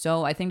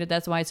 So I think that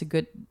that's why it's a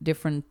good,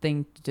 different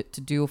thing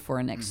to do for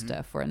a next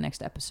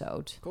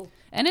episode. Cool.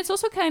 And it's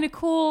also kind of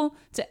cool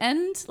to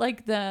end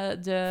like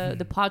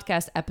the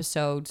podcast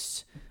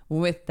episodes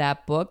with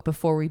that book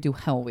before we do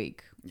Hell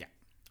Week. Yeah.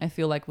 I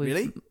feel like we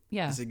really.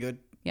 Yeah. Is it good?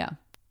 Yeah.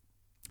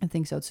 I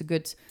think so.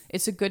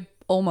 It's a good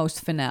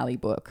almost finale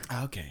book.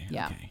 Okay.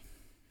 Yeah. Okay.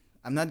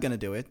 I'm not gonna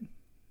do it.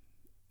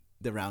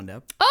 The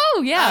roundup.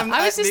 Oh yeah,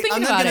 I was just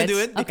thinking about it. I'm not gonna do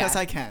it because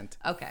I can't.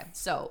 Okay.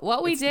 So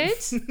what we did.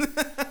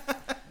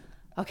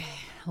 Okay,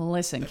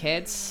 listen,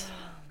 kids.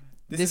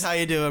 This is how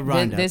you do a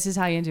roundup. This is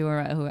how you do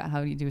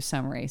a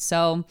summary.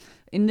 So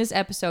in this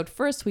episode,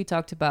 first we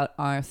talked about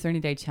our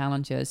 30-day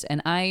challenges,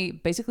 and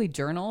I basically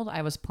journaled.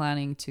 I was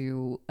planning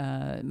to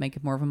make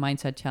it more of a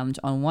mindset challenge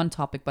on one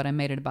topic, but I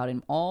made it about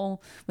them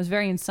all. It was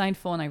very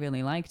insightful, and I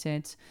really liked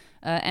it.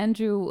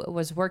 Andrew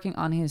was working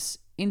on his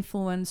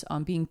influence,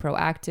 on being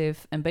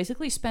proactive, and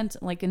basically spent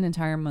like an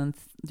entire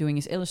month doing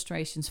his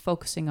illustrations,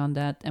 focusing on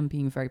that, and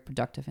being very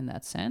productive in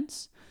that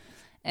sense.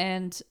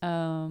 And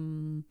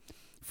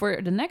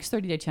for the next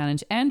 30-day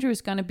challenge, Andrew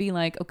is going to be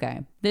like,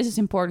 okay, this is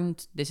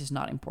important, this is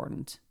not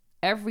important.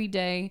 Every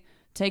day,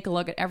 take a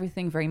look at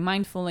everything very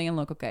mindfully and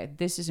look, okay,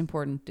 this is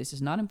important, this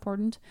is not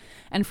important.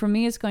 And for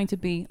me, it's going to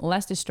be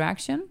less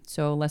distraction.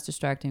 So less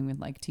distracting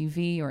with like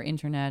TV or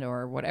internet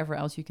or whatever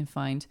else you can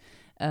find,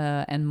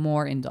 and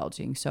more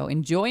indulging. So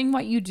enjoying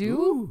what you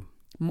do,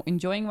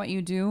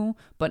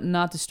 but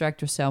not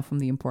distract yourself from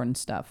the important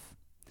stuff.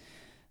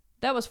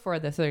 That was for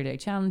the 30-day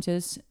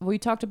challenges. We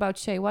talked about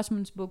Shay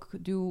Wasman's book,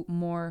 Do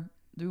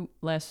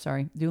Less,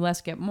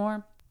 Get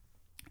More.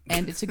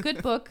 And it's a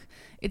good book.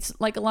 It's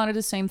like a lot of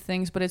the same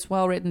things, but it's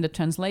well written. The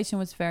translation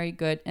was very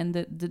good. And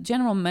the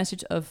general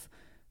message of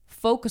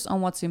focus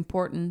on what's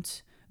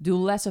important, do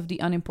less of the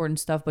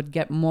unimportant stuff, but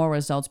get more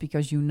results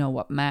because you know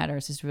what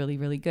matters is really,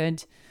 really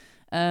good.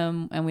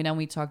 And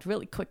we talked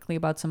really quickly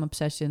about some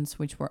obsessions,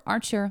 which were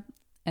Archer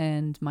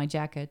and my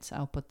jacket.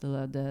 I'll put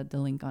the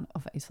link on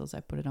of ASOS. I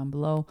put it on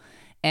below.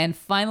 And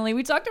finally,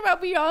 we talked about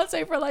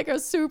Beyonce for like a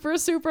super,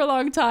 super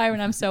long time.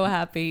 And I'm so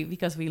happy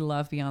because we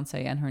love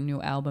Beyonce and her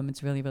new album.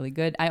 It's really, really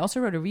good. I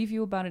also wrote a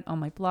review about it on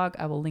my blog.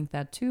 I will link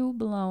that too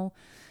below.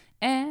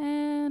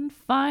 And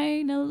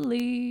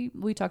finally,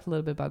 we talked a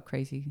little bit about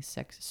crazy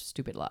sex,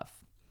 stupid love.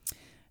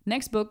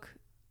 Next book,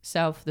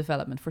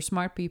 Self-Development for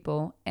Smart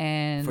People.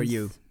 And for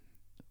you.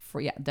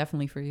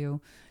 Definitely for you.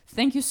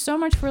 Thank you so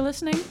much for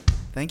listening.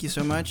 Thank you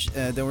so much.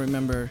 Don't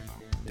remember.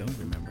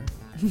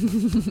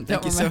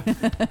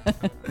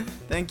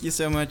 Thank you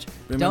so much.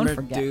 Remember,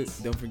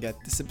 don't forget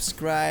to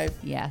subscribe.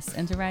 Yes,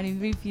 and to write a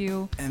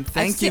review. And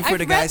thank you for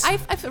the guys.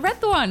 I've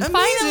read the one. Amazing.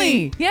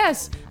 Finally.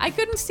 Yes, I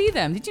couldn't see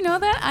them. Did you know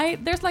that?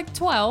 There's like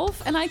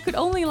 12, and I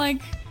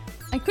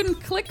couldn't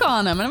click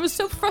on them, and I was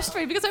so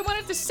frustrated because I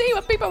wanted to see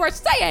what people were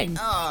saying.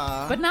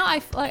 Aww. But now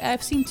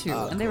I've seen 2,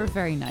 and they were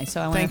very nice.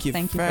 So I want to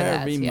thank you for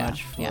that. Very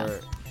much for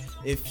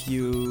if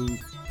you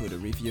put a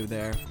review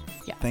there.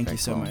 Yeah, thank you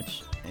so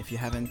much. If you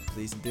haven't,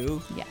 please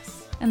do.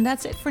 Yes. And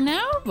that's it for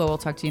now, but we'll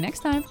talk to you next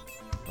time.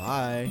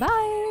 Bye.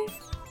 Bye.